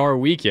All-Star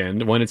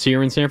Weekend when it's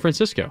here in San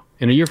Francisco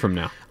in a year from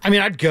now? I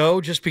mean, I'd go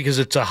just because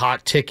it's a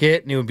hot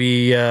ticket and it would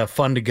be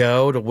fun to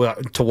go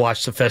to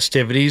watch the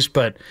festivities.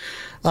 But,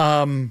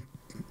 I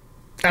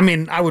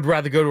mean, I would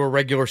rather go to a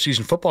regular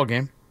season football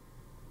game.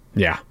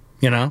 Yeah.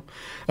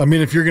 I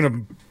mean, if you're going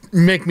to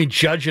make me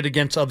judge it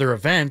against other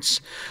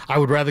events,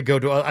 I'd rather go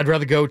to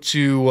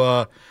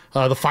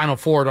the Final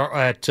Four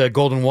at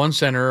Golden One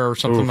Center or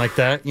something like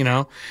that.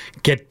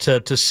 Get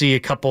to see a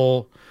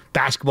couple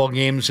basketball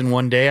games in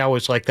one day. I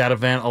always like that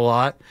event a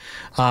lot.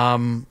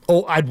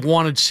 I'd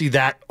want to see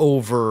that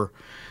over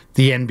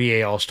the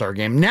NBA All-Star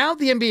Game. Now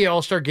the NBA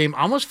All-Star Game,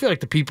 I almost feel like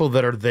the people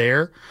that are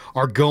there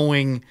are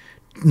going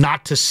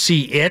not to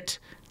see it,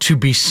 to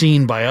be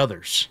seen by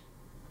others.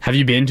 Have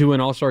you been to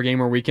an All-Star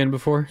Game or weekend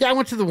before? Yeah, I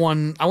went to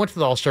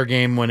the All-Star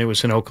Game when it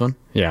was in Oakland.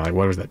 Yeah, like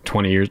what was that,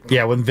 20 years?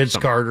 Yeah, when Vince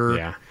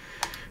Carter.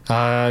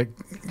 Yeah.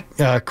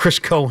 Chris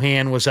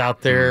Cohan was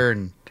out there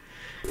and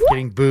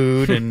getting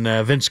booed, and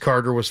Vince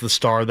Carter was the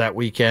star that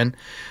weekend.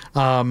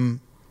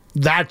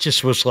 That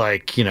just was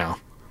like,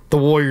 the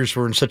Warriors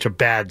were in such a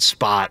bad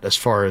spot as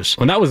far as...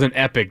 Well, that was an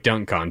epic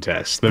dunk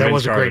contest. That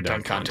was a great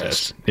dunk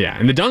contest. Yeah,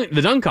 and the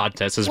dunk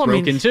contest is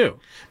broken too.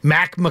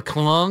 Mac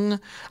McClung,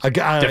 a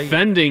guy...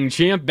 Defending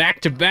champ,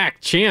 back-to-back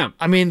champ.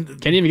 I mean...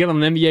 Can't even get on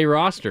the NBA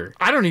roster.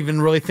 I don't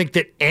even really think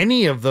that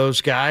any of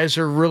those guys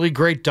are really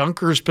great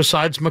dunkers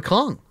besides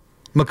McClung.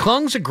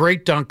 McClung's a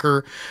great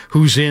dunker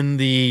who's in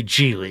the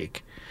G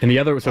League. And the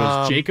other,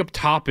 so it's Jacob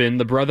Toppin,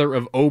 the brother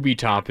of Obi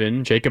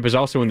Toppin. Jacob is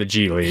also in the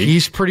G League.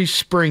 He's pretty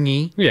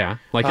springy. Yeah,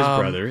 like his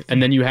brother.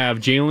 And then you have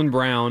Jaylen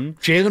Brown.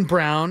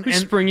 Who's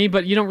springy,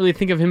 but you don't really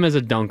think of him as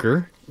a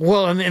dunker.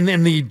 Well,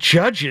 and the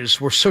judges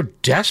were so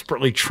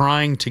desperately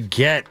trying to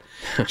get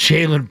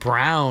Jaylen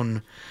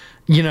Brown.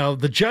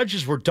 The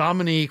judges were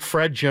Dominique,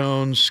 Fred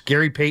Jones,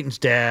 Gary Payton's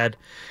dad,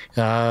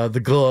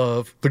 the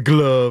glove,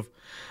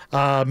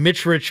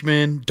 Mitch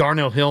Richmond,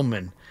 Darnell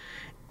Hillman.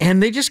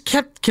 And they just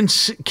kept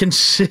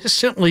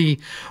consistently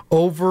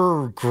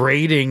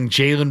overgrading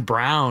Jaylen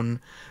Brown's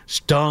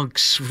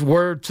dunks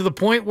to the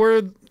point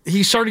where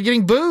he started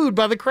getting booed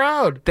by the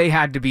crowd. They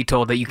had to be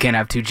told that you can't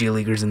have two G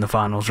Leaguers in the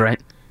finals,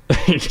 right?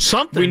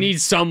 Something. We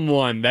need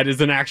someone that is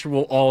an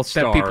actual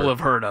all-star. That people have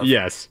heard of.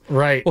 Yes.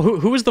 Right. Well,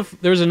 who was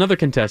there was another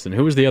contestant.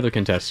 Who was the other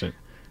contestant?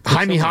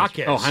 Jaime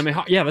Jaquez.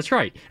 Oh, yeah, that's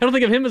right. I don't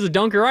think of him as a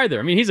dunker either.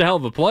 I mean, he's a hell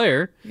of a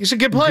player. He's a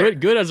good player.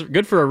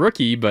 Good for a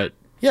rookie, but...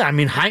 Yeah, I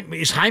mean,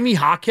 is Jaime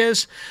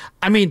Jaquez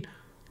even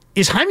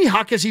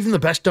the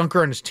best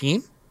dunker on his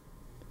team?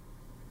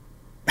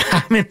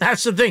 I mean,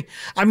 that's the thing.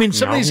 I mean,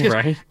 some of these guys...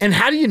 Right? And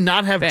how do you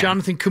not have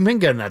Jonathan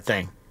Kuminga in that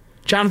thing?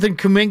 Jonathan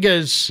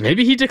Kuminga's...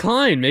 Maybe he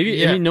declined.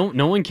 Maybe I mean,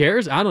 no one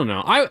cares. I don't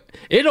know.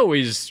 It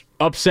always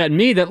upset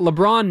me that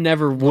LeBron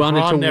never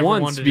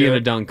wanted to be in a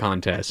dunk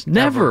contest.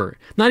 Never.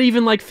 Not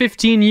even like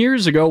 15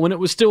 years ago when it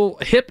was still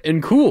hip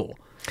and cool.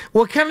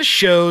 Well, it kind of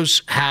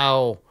shows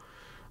how...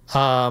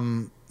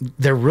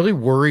 they're really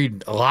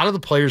worried. A lot of the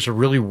players are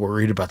really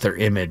worried about their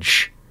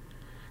image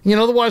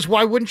Otherwise,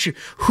 why wouldn't you?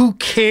 Who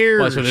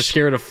cares? Well, so they're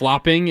scared of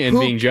flopping and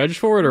being judged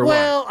for it, or what?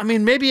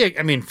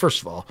 Well,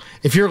 first of all,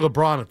 if you're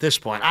LeBron at this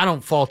point, I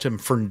don't fault him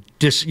for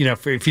if you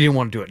didn't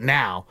want to do it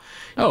now.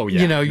 Oh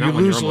yeah, you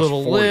lose a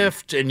little 40.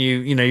 lift, and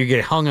you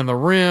get hung on the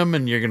rim,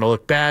 and you're going to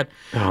look bad.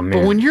 Oh man!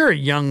 But when you're a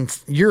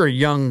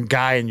young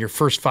guy in your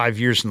first 5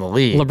 years in the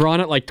league, LeBron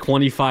at like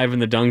 25 in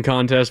the dunk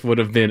contest would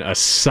have been a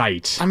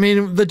sight.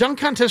 The dunk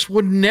contest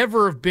would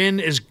never have been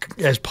as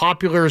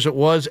popular as it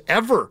was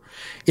ever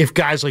if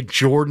guys like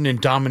Jordan and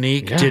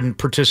Dominique didn't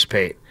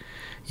participate.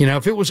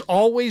 If it was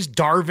always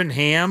Darvin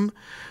Ham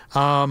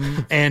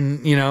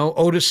and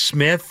Otis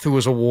Smith, who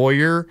was a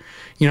warrior,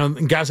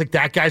 and guys like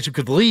that, guys who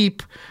could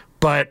leap,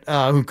 but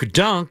who could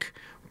dunk,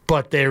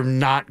 but they're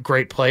not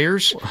great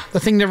players, the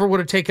thing never would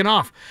have taken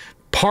off.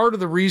 Part of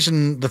the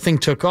reason the thing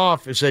took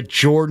off is that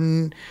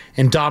Jordan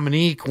and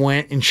Dominique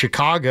went in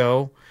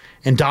Chicago,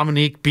 and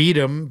Dominique beat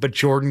him, but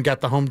Jordan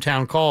got the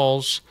hometown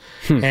calls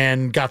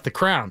and got the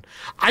crown.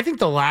 I think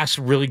the last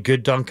really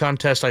good dunk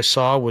contest I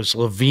saw was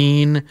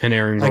Levine and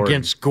Aaron Gordon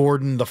against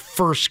Gordon the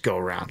first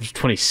go-round. It was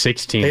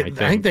 2016,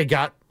 I think they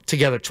got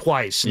together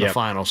twice in the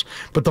finals.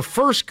 But the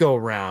first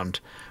go-round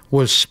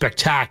was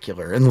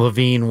spectacular, and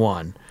Levine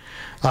won.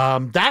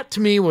 That, to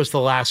me, was the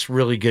last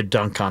really good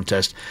dunk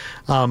contest.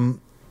 But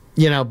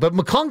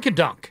McClung can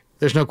dunk.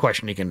 There's no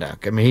question he can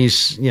dunk.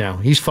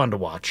 He's fun to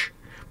watch.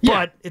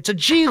 Yeah. But it's a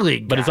G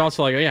League guy. But it's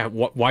also like,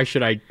 why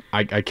should I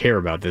care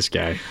about this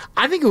guy?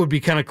 I think it would be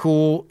kind of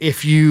cool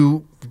if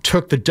you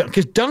took the dunk.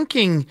 Because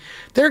dunking,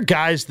 there are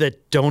guys that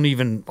aren't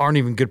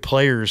even good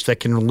players that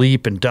can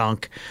leap and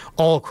dunk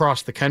all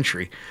across the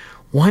country.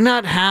 Why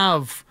not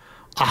have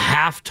a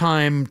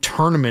halftime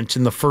tournament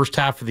in the first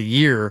half of the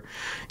year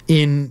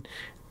in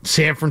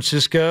San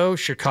Francisco,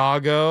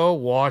 Chicago,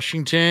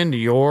 Washington, New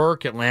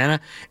York, Atlanta?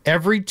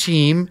 Every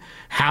team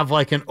have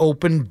like an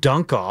open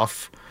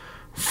dunk-off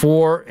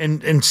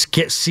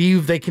see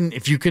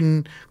if you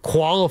can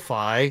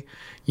qualify,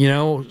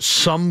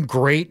 some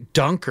great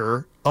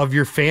dunker of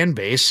your fan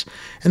base,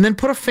 and then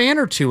put a fan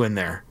or two in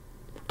there.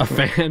 A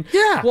fan?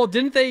 Yeah. Well,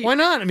 didn't they? Why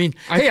not?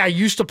 I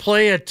used to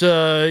play at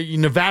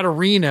Nevada,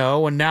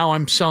 Reno, and now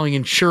I'm selling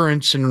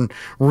insurance in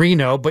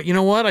Reno. But you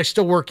know what? I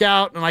still work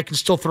out, and I can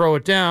still throw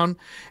it down.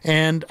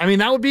 And,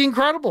 that would be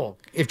incredible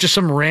if just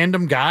some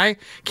random guy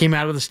came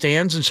out of the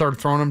stands and started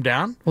throwing them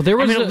down. Well, there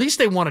was at least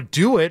they want to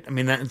do it.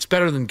 It's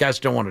better than guys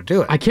who don't want to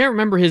do it. I can't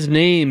remember his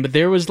name, but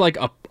there was like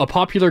a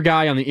popular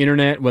guy on the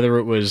internet, whether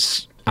it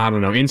was, I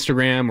don't know,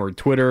 Instagram or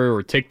Twitter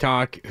or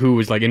TikTok, who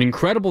was like an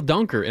incredible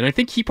dunker. And I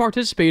think he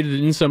participated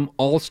in some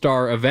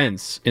all-star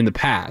events in the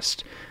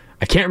past.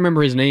 I can't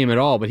remember his name at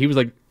all, but he was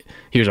a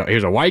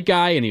white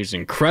guy, and he was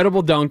an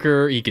incredible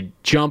dunker. He could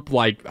jump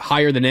like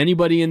higher than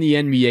anybody in the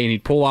NBA, and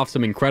he'd pull off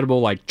some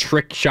incredible like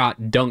trick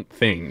shot dunk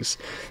things.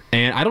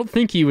 And I don't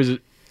think he was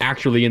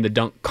actually in the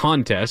dunk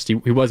contest. He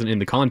wasn't in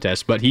the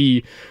contest, but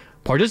he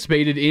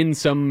participated in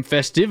some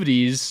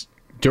festivities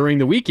during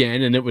the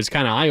weekend, and it was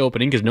kind of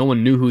eye-opening because no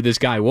one knew who this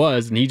guy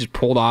was, and he just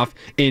pulled off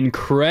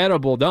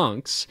incredible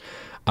dunks.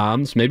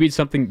 So maybe it's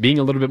something, being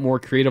a little bit more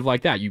creative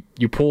like that.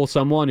 You pull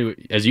someone who,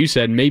 as you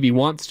said, maybe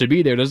wants to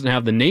be there, doesn't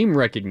have the name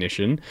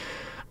recognition.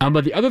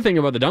 But the other thing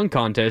about the dunk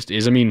contest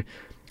is,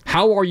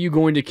 how are you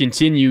going to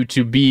continue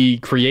to be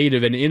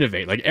creative and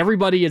innovate? Like,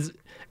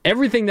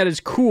 everything that is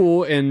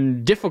cool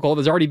and difficult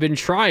has already been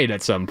tried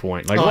at some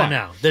point. Like, I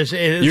know.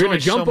 You're going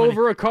to jump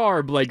over a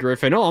car, Blake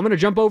Griffin. Oh, I'm going to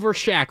jump over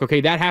Shaq.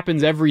 Okay, that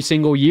happens every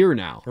single year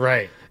now.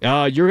 Right.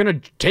 You're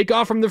going to take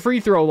off from the free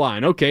throw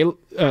line. Okay,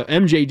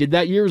 MJ did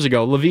that years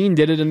ago. Levine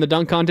did it in the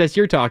dunk contest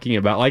you're talking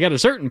about. Like, at a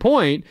certain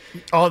point...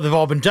 Oh, they've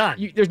all been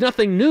done. There's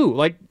nothing new.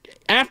 Like,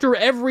 after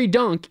every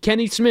dunk,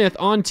 Kenny Smith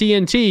on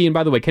TNT, and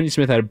by the way, Kenny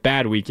Smith had a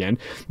bad weekend,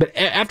 but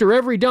after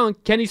every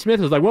dunk, Kenny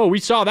Smith was like, whoa, we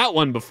saw that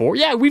one before.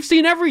 Yeah, we've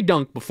seen every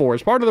dunk before.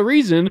 It's part of the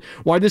reason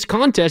why this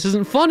contest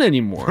isn't fun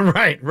anymore.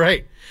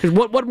 Right. Because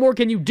what more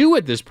can you do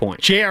at this point?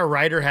 J.R.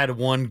 Ryder had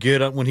one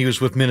good when he was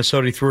with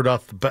Minnesota. He threw it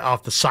off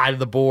the side of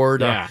the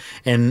board. Yeah.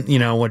 And,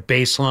 went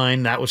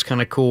baseline. That was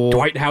kind of cool.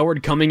 Dwight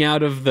Howard coming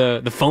out of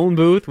the phone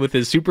booth with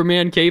his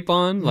Superman cape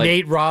on.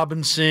 Nate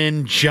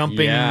Robinson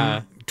jumping.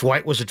 Yeah.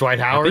 Was it Dwight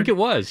Howard? I think it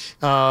was.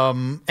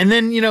 And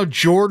then,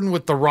 Jordan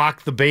with the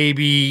rock the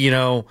baby,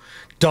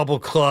 double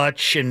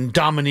clutch, and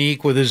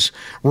Dominique with his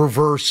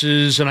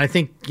reverses. And I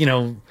think,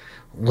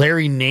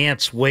 Larry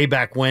Nance way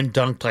back when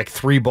dunked like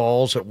 3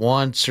 balls at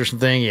once or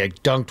something. Yeah,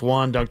 dunked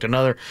one, dunked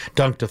another,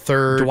 dunked a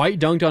third. Dwight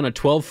dunked on a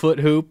 12-foot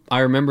hoop. I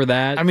remember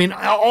that.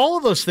 All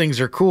of those things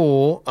are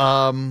cool.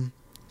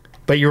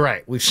 But you're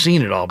right. We've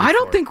seen it all before. I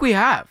don't think we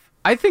have.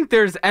 I think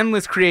there's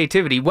endless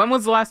creativity. When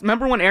was the last...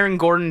 Remember when Aaron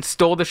Gordon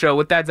stole the show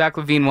with that Zach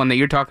LaVine one that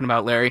you're talking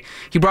about, Larry?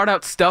 He brought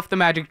out Stuff the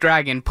Magic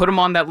Dragon, put him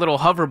on that little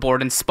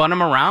hoverboard, and spun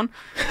him around.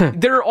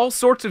 There are all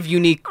sorts of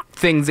unique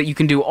things that you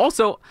can do.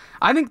 Also,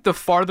 I think the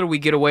farther we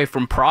get away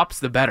from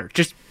props, the better.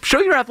 Just show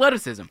your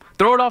athleticism.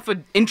 Throw it off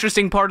an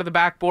interesting part of the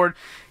backboard,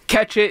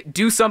 catch it,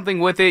 do something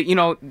with it,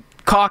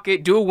 cock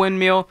it, do a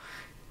windmill,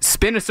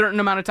 spin a certain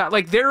amount of time.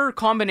 Like, there are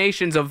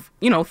combinations of,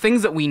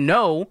 things that we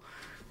know,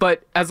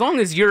 but as long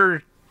as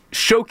you're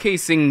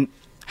showcasing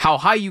how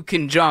high you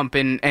can jump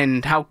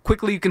and how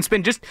quickly you can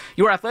spin. Just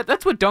your athletic.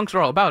 That's what dunks are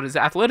all about, is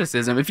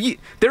athleticism.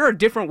 There are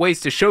different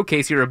ways to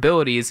showcase your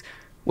abilities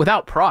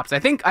without props. I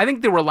think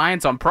the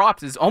reliance on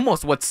props is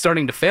almost what's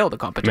starting to fail the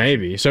competition.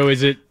 Maybe. So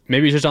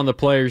maybe it's just on the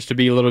players to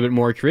be a little bit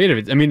more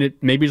creative.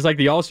 Maybe it's like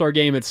the All-Star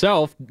game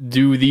itself.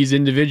 Do these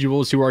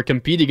individuals who are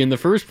competing in the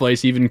first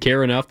place even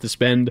care enough to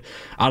spend,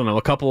 I don't know,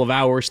 a couple of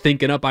hours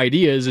thinking up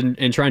ideas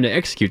and trying to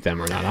execute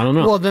them or not? I don't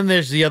know. Well, then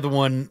there's the other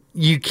one.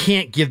 You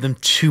can't give them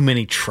too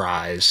many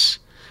tries.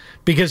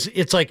 Because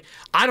it's like,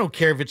 I don't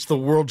care if it's the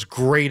world's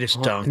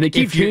greatest dunk. They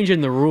keep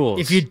changing the rules.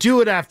 If you do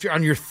it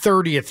on your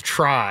 30th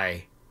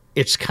try,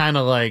 it's kind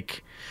of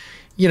like,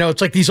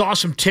 it's like these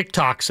awesome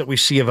TikToks that we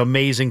see of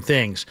amazing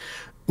things.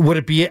 Would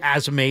it be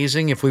as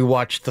amazing if we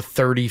watched the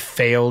 30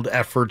 failed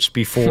efforts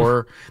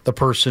before the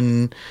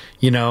person,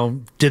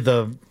 did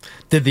the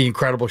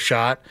incredible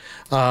shot?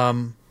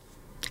 I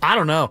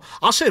don't know.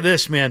 I'll say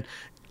this, man.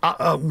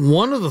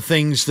 One of the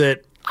things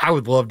that I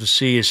would love to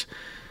see is,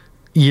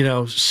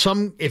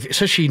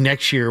 especially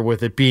next year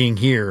with it being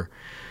here,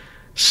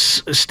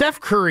 Steph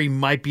Curry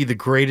might be the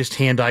greatest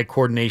hand-eye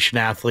coordination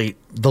athlete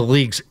the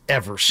league's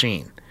ever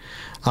seen.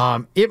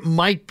 It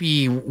might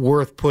be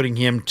worth putting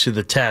him to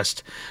the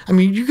test. I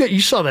mean,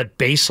 you saw that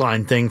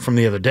baseline thing from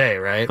the other day,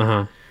 right?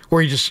 Uh-huh.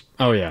 Where he just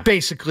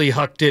basically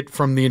hucked it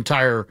from the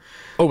entire...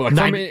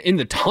 in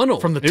the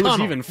tunnel. From the tunnel. It was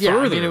even further. Yeah,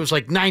 I mean, it was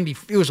like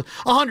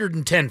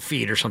 110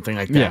 feet or something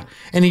like that. Yeah.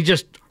 And he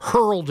just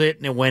hurled it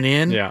and it went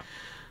in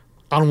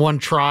on one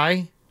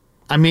try.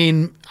 I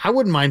mean, I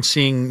wouldn't mind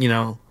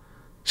seeing,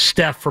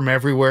 Steph from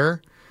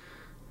everywhere.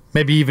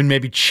 Maybe even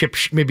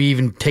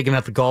taking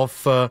out the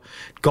golf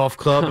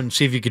club and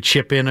see if you could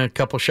chip in a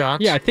couple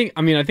shots. Yeah, I think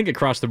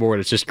across the board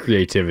it's just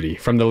creativity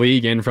from the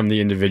league and from the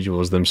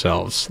individuals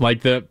themselves.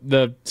 Like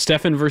the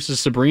Stephen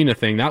versus Sabrina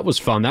thing, that was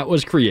fun. That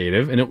was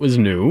creative and it was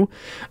new.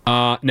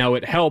 Now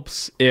it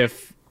helps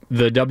if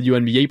the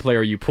WNBA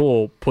player you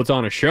puts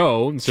on a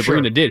show, and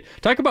Sabrina did.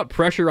 Talk about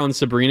pressure on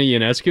Sabrina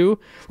Ionescu.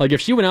 Like if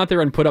she went out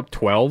there and put up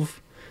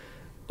 12.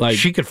 Like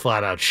she could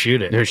flat out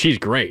shoot it. No, she's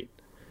great.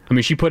 I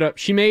mean,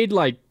 she made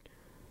like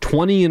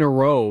 20 in a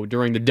row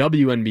during the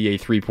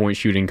WNBA 3-point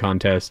shooting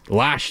contest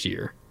last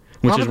year,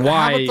 which is why.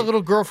 How about the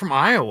little girl from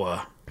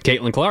Iowa?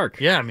 Caitlin Clark.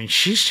 Yeah, I mean,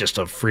 she's just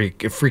a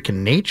freaking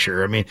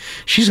nature. I mean,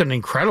 she's an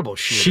incredible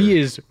shooter. She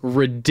is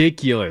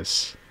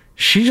ridiculous.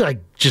 She's like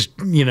just,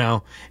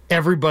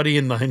 everybody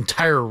in the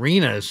entire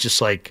arena is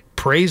just like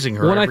praising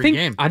her every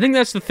game. I think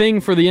that's the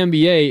thing for the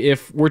NBA.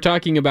 If we're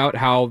talking about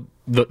how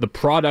the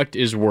product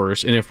is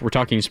worse, and if we're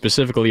talking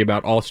specifically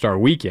about All-Star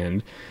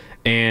Weekend,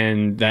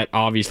 and that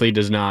obviously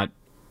does not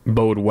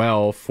bode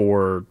well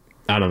for,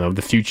 I don't know,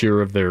 the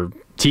future of their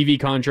TV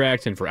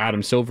contracts and for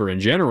Adam Silver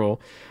in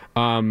general.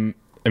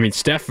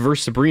 Steph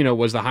versus Sabrina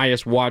was the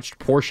highest watched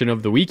portion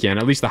of the weekend,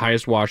 at least the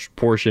highest watched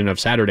portion of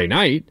Saturday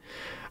night.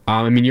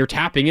 You're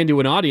tapping into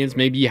an audience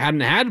maybe you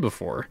hadn't had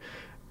before.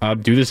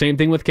 Do the same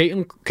thing with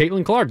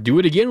Caitlin Clark. Do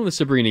it again with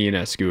Sabrina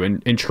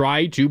Ionescu and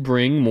try to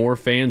bring more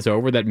fans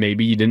over that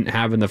maybe you didn't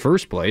have in the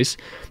first place.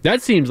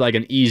 That seems like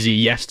an easy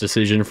yes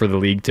decision for the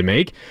league to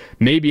make.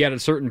 Maybe at a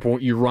certain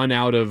point you run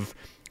out of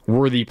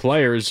worthy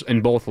players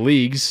in both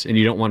leagues and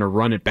you don't want to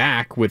run it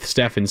back with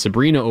Steph and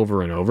Sabrina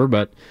over and over,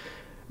 but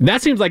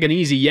that seems like an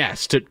easy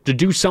yes to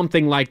do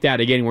something like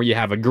that again, where you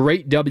have a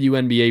great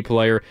WNBA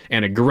player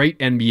and a great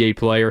NBA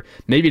player,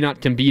 maybe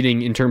not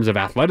competing in terms of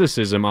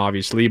athleticism,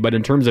 obviously, but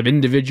in terms of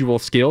individual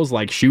skills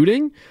like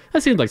shooting.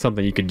 That seems like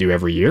something you could do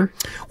every year.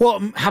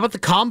 Well, how about the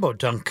combo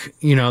dunk?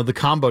 The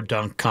combo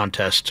dunk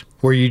contest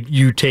where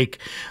you take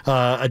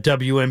a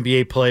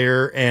WNBA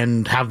player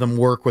and have them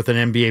work with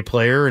an NBA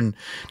player and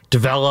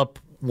develop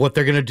what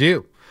they're going to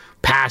do.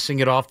 Passing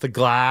it off the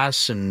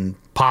glass and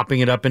popping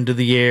it up into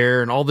the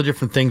air and all the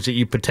different things that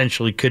you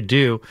potentially could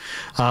do,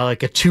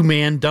 like a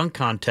two-man dunk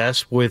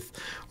contest with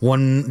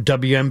one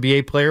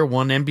WNBA player,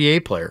 one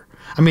NBA player.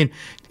 When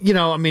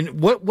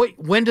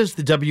does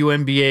the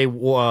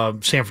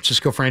WNBA San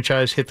Francisco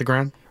franchise hit the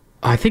ground?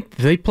 I think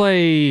they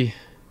play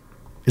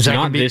Is that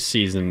not this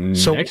season,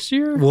 next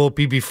year? Will it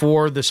be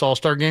before this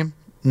All-Star game?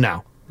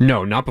 No.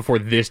 No, not before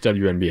this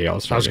WNBA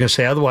All-Star. I was going to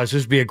say, otherwise,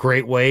 this would be a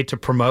great way to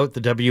promote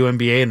the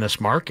WNBA in this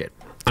market.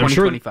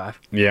 2025.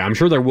 I'm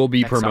sure there will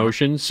be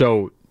promotion.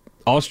 So,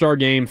 All-Star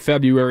game,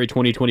 February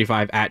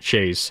 2025 at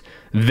Chase.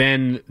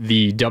 Then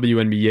the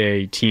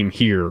WNBA team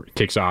here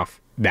kicks off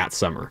that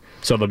summer.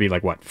 So, they'll be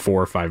 4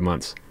 or 5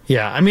 months.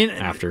 Yeah,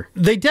 after.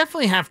 They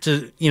definitely have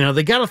to,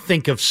 they got to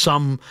think of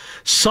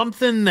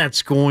something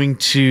that's going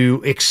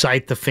to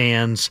excite the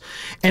fans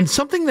and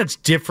something that's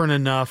different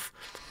enough.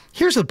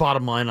 Here's the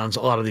bottom line on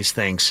a lot of these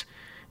things.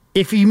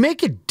 If you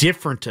make it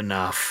different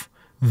enough,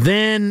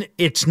 then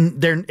it's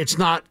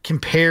not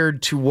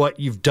compared to what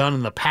you've done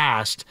in the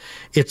past.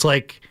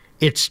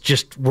 It's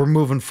just we're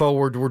moving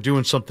forward, we're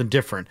doing something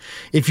different.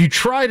 If you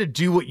try to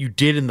do what you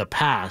did in the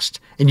past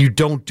and you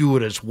don't do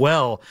it as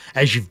well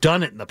as you've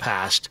done it in the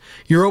past,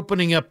 you're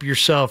opening up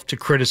yourself to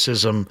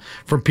criticism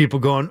from people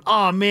going,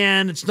 "Oh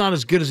man, it's not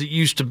as good as it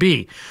used to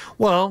be."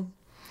 Well,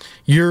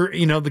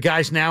 the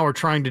guys now are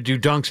trying to do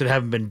dunks that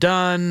haven't been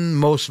done.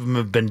 Most of them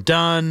have been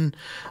done.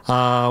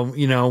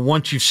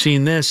 Once you've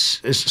seen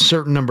this a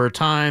certain number of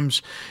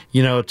times,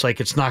 it's like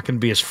it's not going to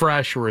be as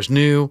fresh or as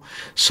new.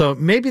 So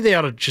maybe they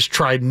ought to just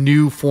try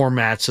new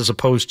formats as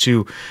opposed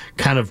to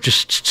kind of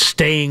just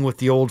staying with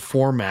the old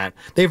format.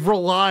 They've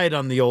relied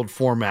on the old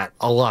format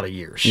a lot of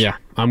years. Yeah,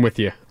 I'm with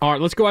you. All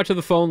right, let's go out to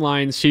the phone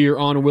lines here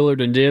on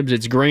Willard and Dibs.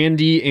 It's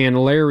Grandi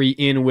and Larry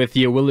in with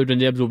you. Willard and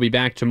Dibs will be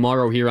back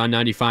tomorrow here on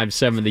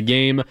 95.7 The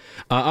Game.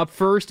 Up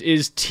first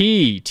is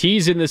T.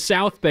 T's in the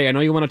South Bay. I know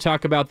you want to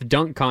talk about the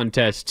dunk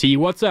contest. T,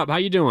 what's up? How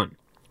you doing?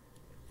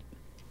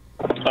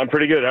 I'm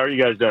pretty good. How are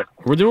you guys doing?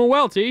 We're doing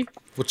well, T.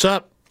 What's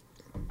up?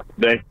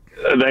 Thanks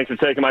for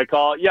taking my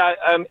call. Yeah,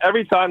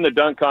 every time the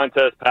dunk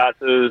contest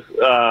passes,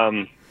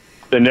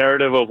 the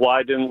narrative of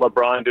why didn't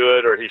LeBron do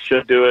it or he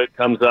should do it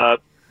comes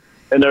up,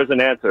 and there's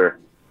an answer.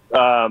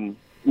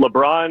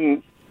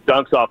 LeBron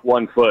dunks off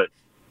 1 foot,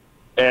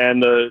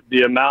 and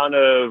the amount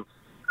of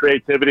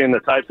creativity and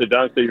the types of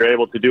dunks that you're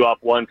able to do off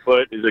 1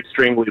 foot is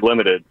extremely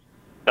limited.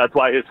 That's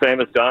why his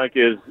famous dunk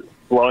is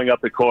blowing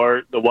up the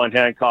court, the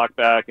one-hand cock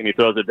back, and he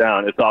throws it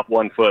down. It's off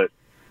 1 foot.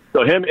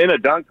 So him in a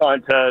dunk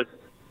contest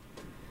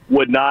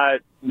would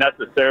not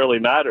necessarily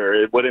matter.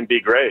 It wouldn't be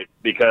great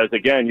because,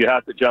 again, you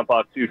have to jump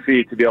off 2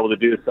 feet to be able to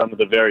do some of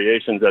the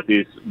variations that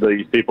these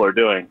people are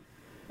doing.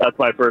 That's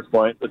my first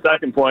point. The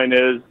second point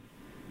is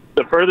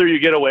the further you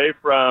get away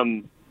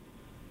from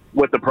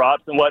with the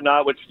props and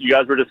whatnot, which you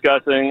guys were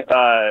discussing,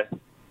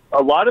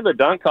 a lot of the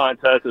dunk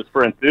contest is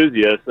for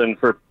enthusiasts and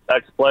for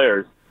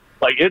ex-players.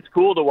 Like, it's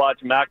cool to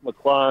watch Mac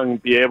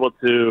McClung be able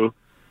to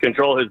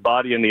control his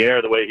body in the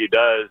air the way he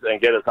does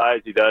and get as high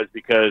as he does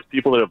because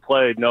people that have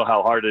played know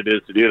how hard it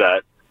is to do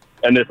that.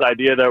 And this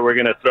idea that we're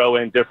going to throw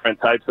in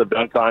different types of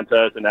dunk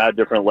contests and add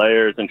different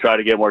layers and try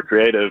to get more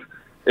creative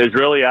is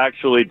really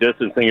actually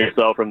distancing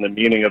yourself from the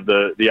meaning of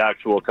the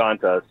actual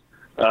contest.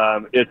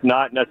 It's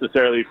not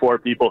necessarily for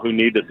people who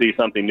need to see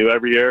something new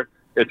every year.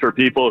 It's for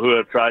people who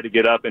have tried to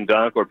get up and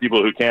dunk or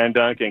people who can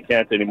dunk and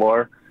can't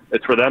anymore.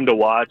 It's for them to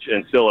watch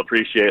and still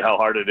appreciate how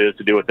hard it is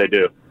to do what they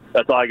do.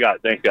 That's all I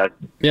got. Thanks, guys.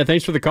 Yeah,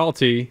 thanks for the call,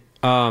 T.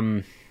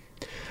 I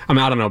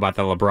don't know about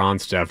the LeBron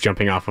stuff,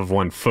 jumping off of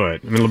 1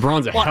 foot. I mean,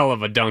 LeBron's a hell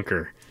of a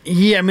dunker.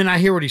 Yeah, I mean, I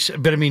hear what he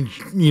said, but I mean,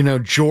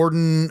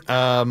 Jordan,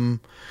 a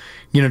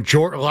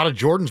lot of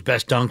Jordan's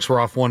best dunks were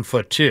off 1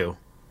 foot too,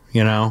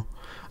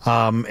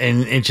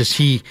 and just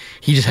he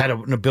just had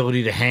an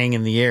ability to hang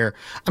in the air.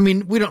 I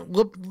mean,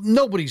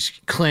 nobody's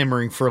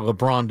clamoring for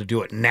LeBron to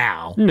do it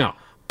now. No.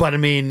 But I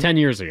mean, 10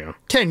 years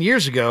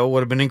ago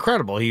would have been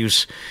incredible. He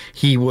was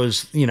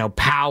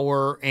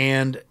power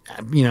and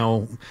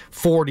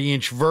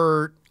 40-inch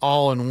vert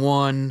all in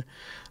one.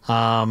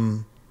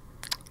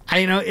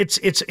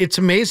 It's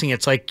amazing.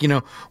 It's like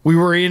we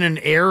were in an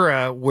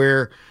era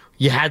where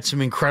you had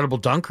some incredible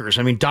dunkers.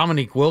 I mean,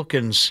 Dominique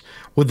Wilkins,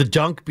 would the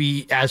dunk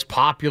be as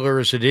popular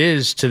as it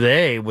is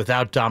today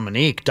without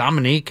Dominique?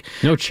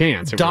 No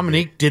chance.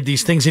 Dominique did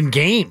these things in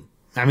game.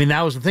 I mean,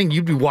 that was the thing.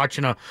 You'd be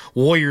watching a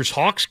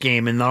Warriors-Hawks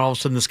game, and then all of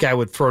a sudden this guy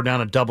would throw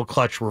down a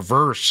double-clutch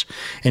reverse,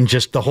 and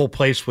just the whole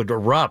place would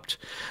erupt.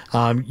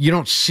 You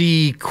don't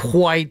see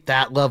quite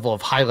that level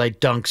of highlight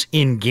dunks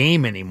in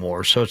game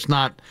anymore. So it's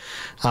not,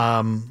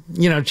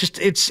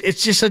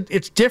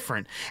 it's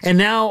different. And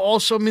now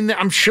also, I mean,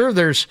 I'm sure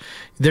there's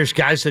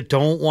guys that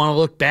don't want to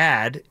look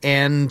bad,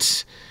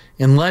 and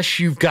unless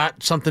you've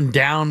got something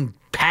down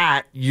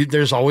pat,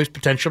 there's always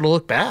potential to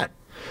look bad.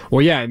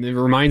 Well, yeah, and it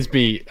reminds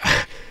me.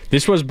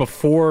 This was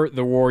before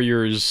the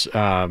Warriors'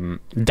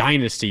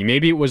 dynasty.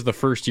 Maybe it was the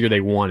first year they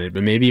won it,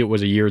 but maybe it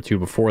was a year or two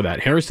before that.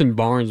 Harrison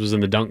Barnes was in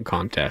the dunk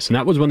contest, and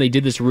that was when they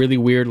did this really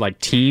weird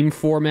team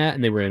format,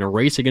 and they were in a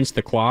race against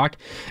the clock,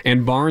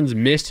 and Barnes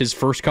missed his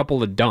first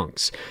couple of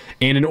dunks.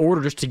 And in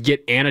order just to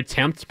get an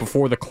attempt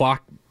before the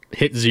clock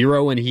hit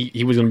zero and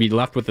he was going to be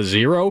left with a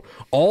zero,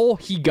 all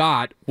he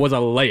got was a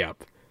layup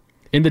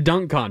in the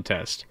dunk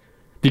contest.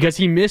 Because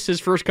he missed his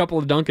first couple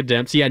of dunk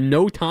attempts, he had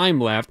no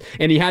time left,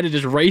 and he had to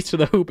just race to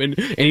the hoop, and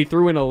he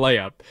threw in a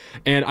layup.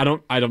 And I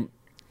don't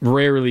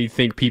rarely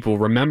think people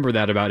remember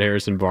that about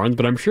Harrison Barnes,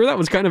 but I'm sure that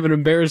was kind of an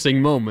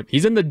embarrassing moment.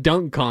 He's in the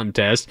dunk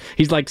contest.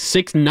 He's like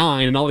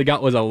 6'9", and all he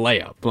got was a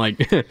layup.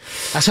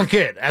 That's not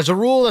good. As a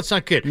rule, that's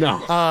not good.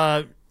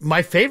 No.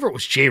 My favorite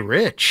was Jay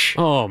Rich.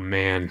 Oh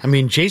man. I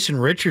mean, Jason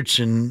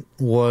Richardson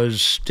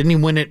didn't he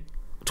win it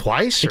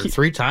twice or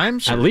 3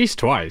 times? At least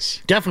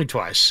twice. Definitely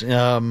twice.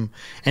 And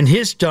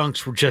his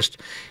dunks were just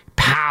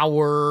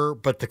power,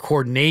 but the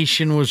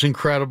coordination was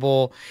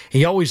incredible.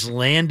 He always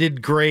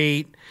landed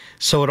great,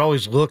 so it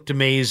always looked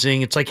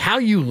amazing. It's like how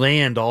you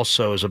land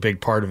also is a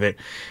big part of it.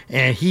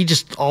 And he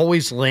just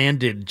always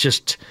landed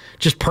just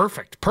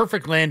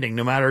perfect landing,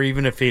 no matter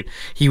even if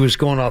he was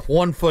going off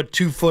 1 foot,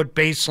 2 foot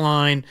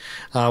baseline,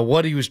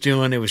 what he was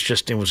doing, it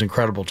was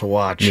incredible to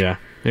watch. Yeah.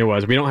 It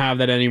was. We don't have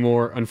that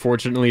anymore,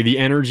 unfortunately. The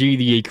energy,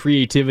 the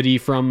creativity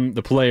from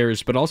the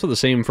players, but also the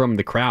same from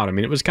the crowd. I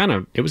mean, it was kind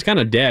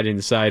of dead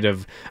inside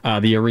of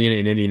the arena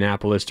in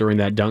Indianapolis during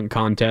that dunk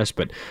contest.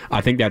 But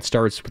I think that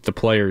starts with the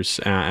players,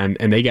 and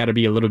they got to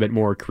be a little bit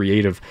more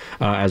creative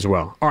as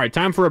well. All right,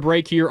 time for a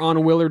break here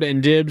on Willard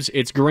and Dibs.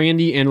 It's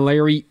Grandi and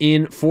Larry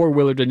in for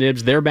Willard and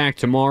Dibs. They're back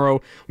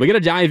tomorrow. We got to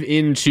dive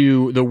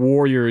into the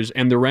Warriors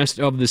and the rest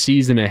of the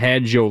season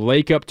ahead. Joe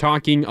Lacob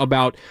talking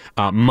about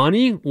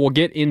money. We'll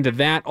get into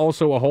that.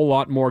 Also, a whole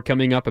lot more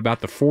coming up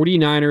about the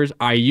 49ers,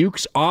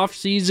 Ayuk's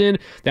offseason.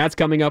 That's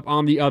coming up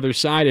on the other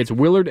side. It's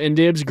Willard and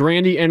Dibs,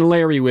 Grandi and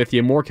Larry with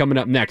you. More coming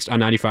up next on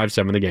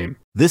 95.7 The Game.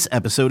 This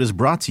episode is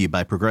brought to you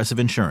by Progressive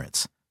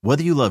Insurance.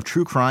 Whether you love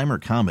true crime or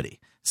comedy,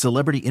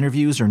 celebrity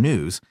interviews or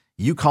news,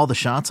 you call the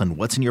shots on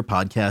what's in your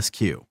podcast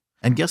queue.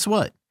 And guess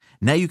what?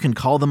 Now you can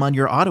call them on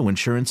your auto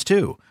insurance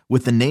too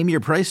with the Name Your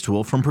Price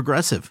tool from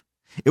Progressive.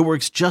 It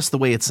works just the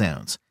way it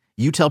sounds.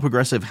 You tell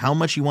Progressive how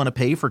much you want to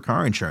pay for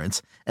car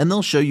insurance, and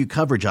they'll show you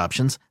coverage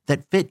options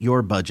that fit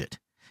your budget.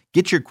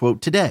 Get your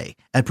quote today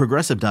at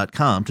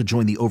Progressive.com to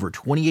join the over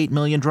 28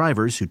 million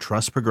drivers who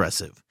trust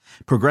Progressive.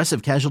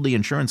 Progressive Casualty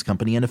Insurance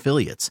Company and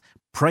Affiliates.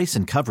 Price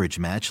and coverage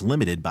match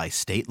limited by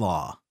state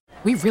law.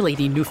 We really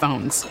need new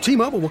phones.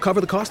 T-Mobile will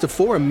cover the cost of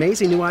 4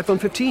 amazing new iPhone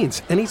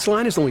 15s, and each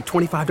line is only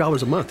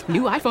 $25 a month.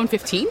 New iPhone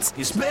 15s?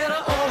 It's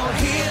better over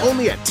here.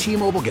 Only at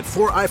T-Mobile, get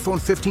 4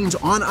 iPhone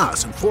 15s on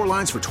us and 4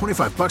 lines for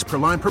 $25 per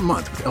line per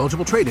month with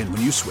eligible trade-in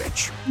when you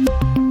switch.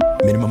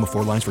 Minimum of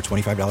 4 lines for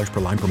 $25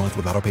 per line per month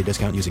with autopay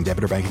discount using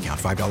debit or bank account.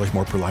 $5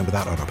 more per line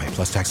without autopay,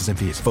 plus taxes and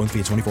fees. Phone fee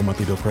at 24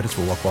 monthly bill credits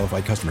for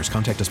well-qualified customers.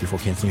 Contact us before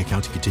canceling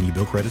account to continue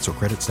bill credits or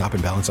credit stop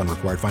and balance on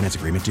required finance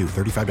agreement due.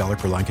 $35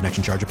 per line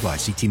connection charge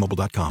applies. See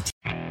T-Mobile.com.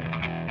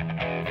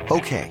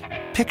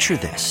 Okay, picture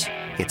this.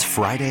 It's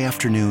Friday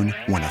afternoon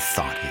when a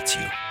thought hits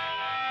you.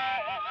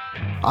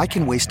 I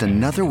can waste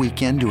another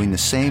weekend doing the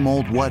same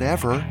old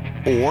whatever,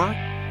 or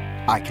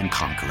I can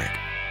conquer it.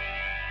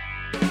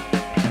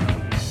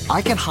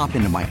 I can hop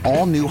into my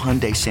all-new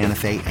Hyundai Santa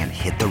Fe and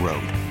hit the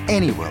road.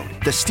 Any road.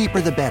 The steeper,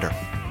 the better.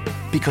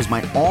 Because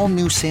my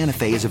all-new Santa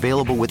Fe is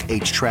available with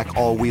H-Track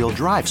all-wheel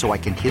drive, so I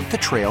can hit the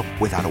trail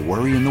without a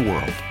worry in the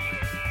world.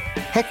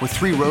 Heck, with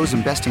 3 rows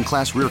and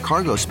best-in-class rear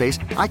cargo space,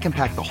 I can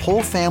pack the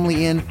whole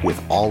family in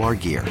with all our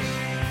gear.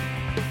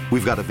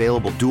 We've got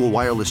available dual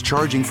wireless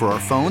charging for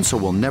our phones, so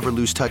we'll never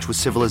lose touch with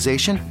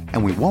civilization,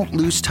 and we won't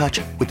lose touch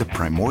with the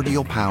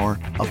primordial power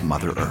of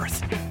Mother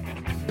Earth.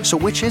 So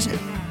which is it?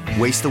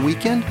 Waste the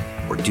weekend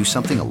or do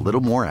something a little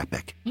more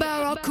epic?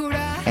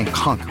 And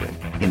conquer it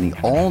in the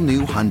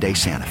all-new Hyundai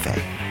Santa Fe.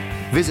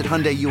 Visit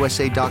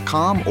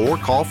HyundaiUSA.com or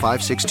call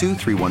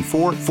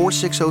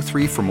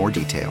 562-314-4603 for more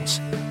details.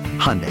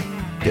 Hyundai,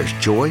 there's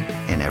joy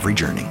in every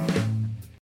journey.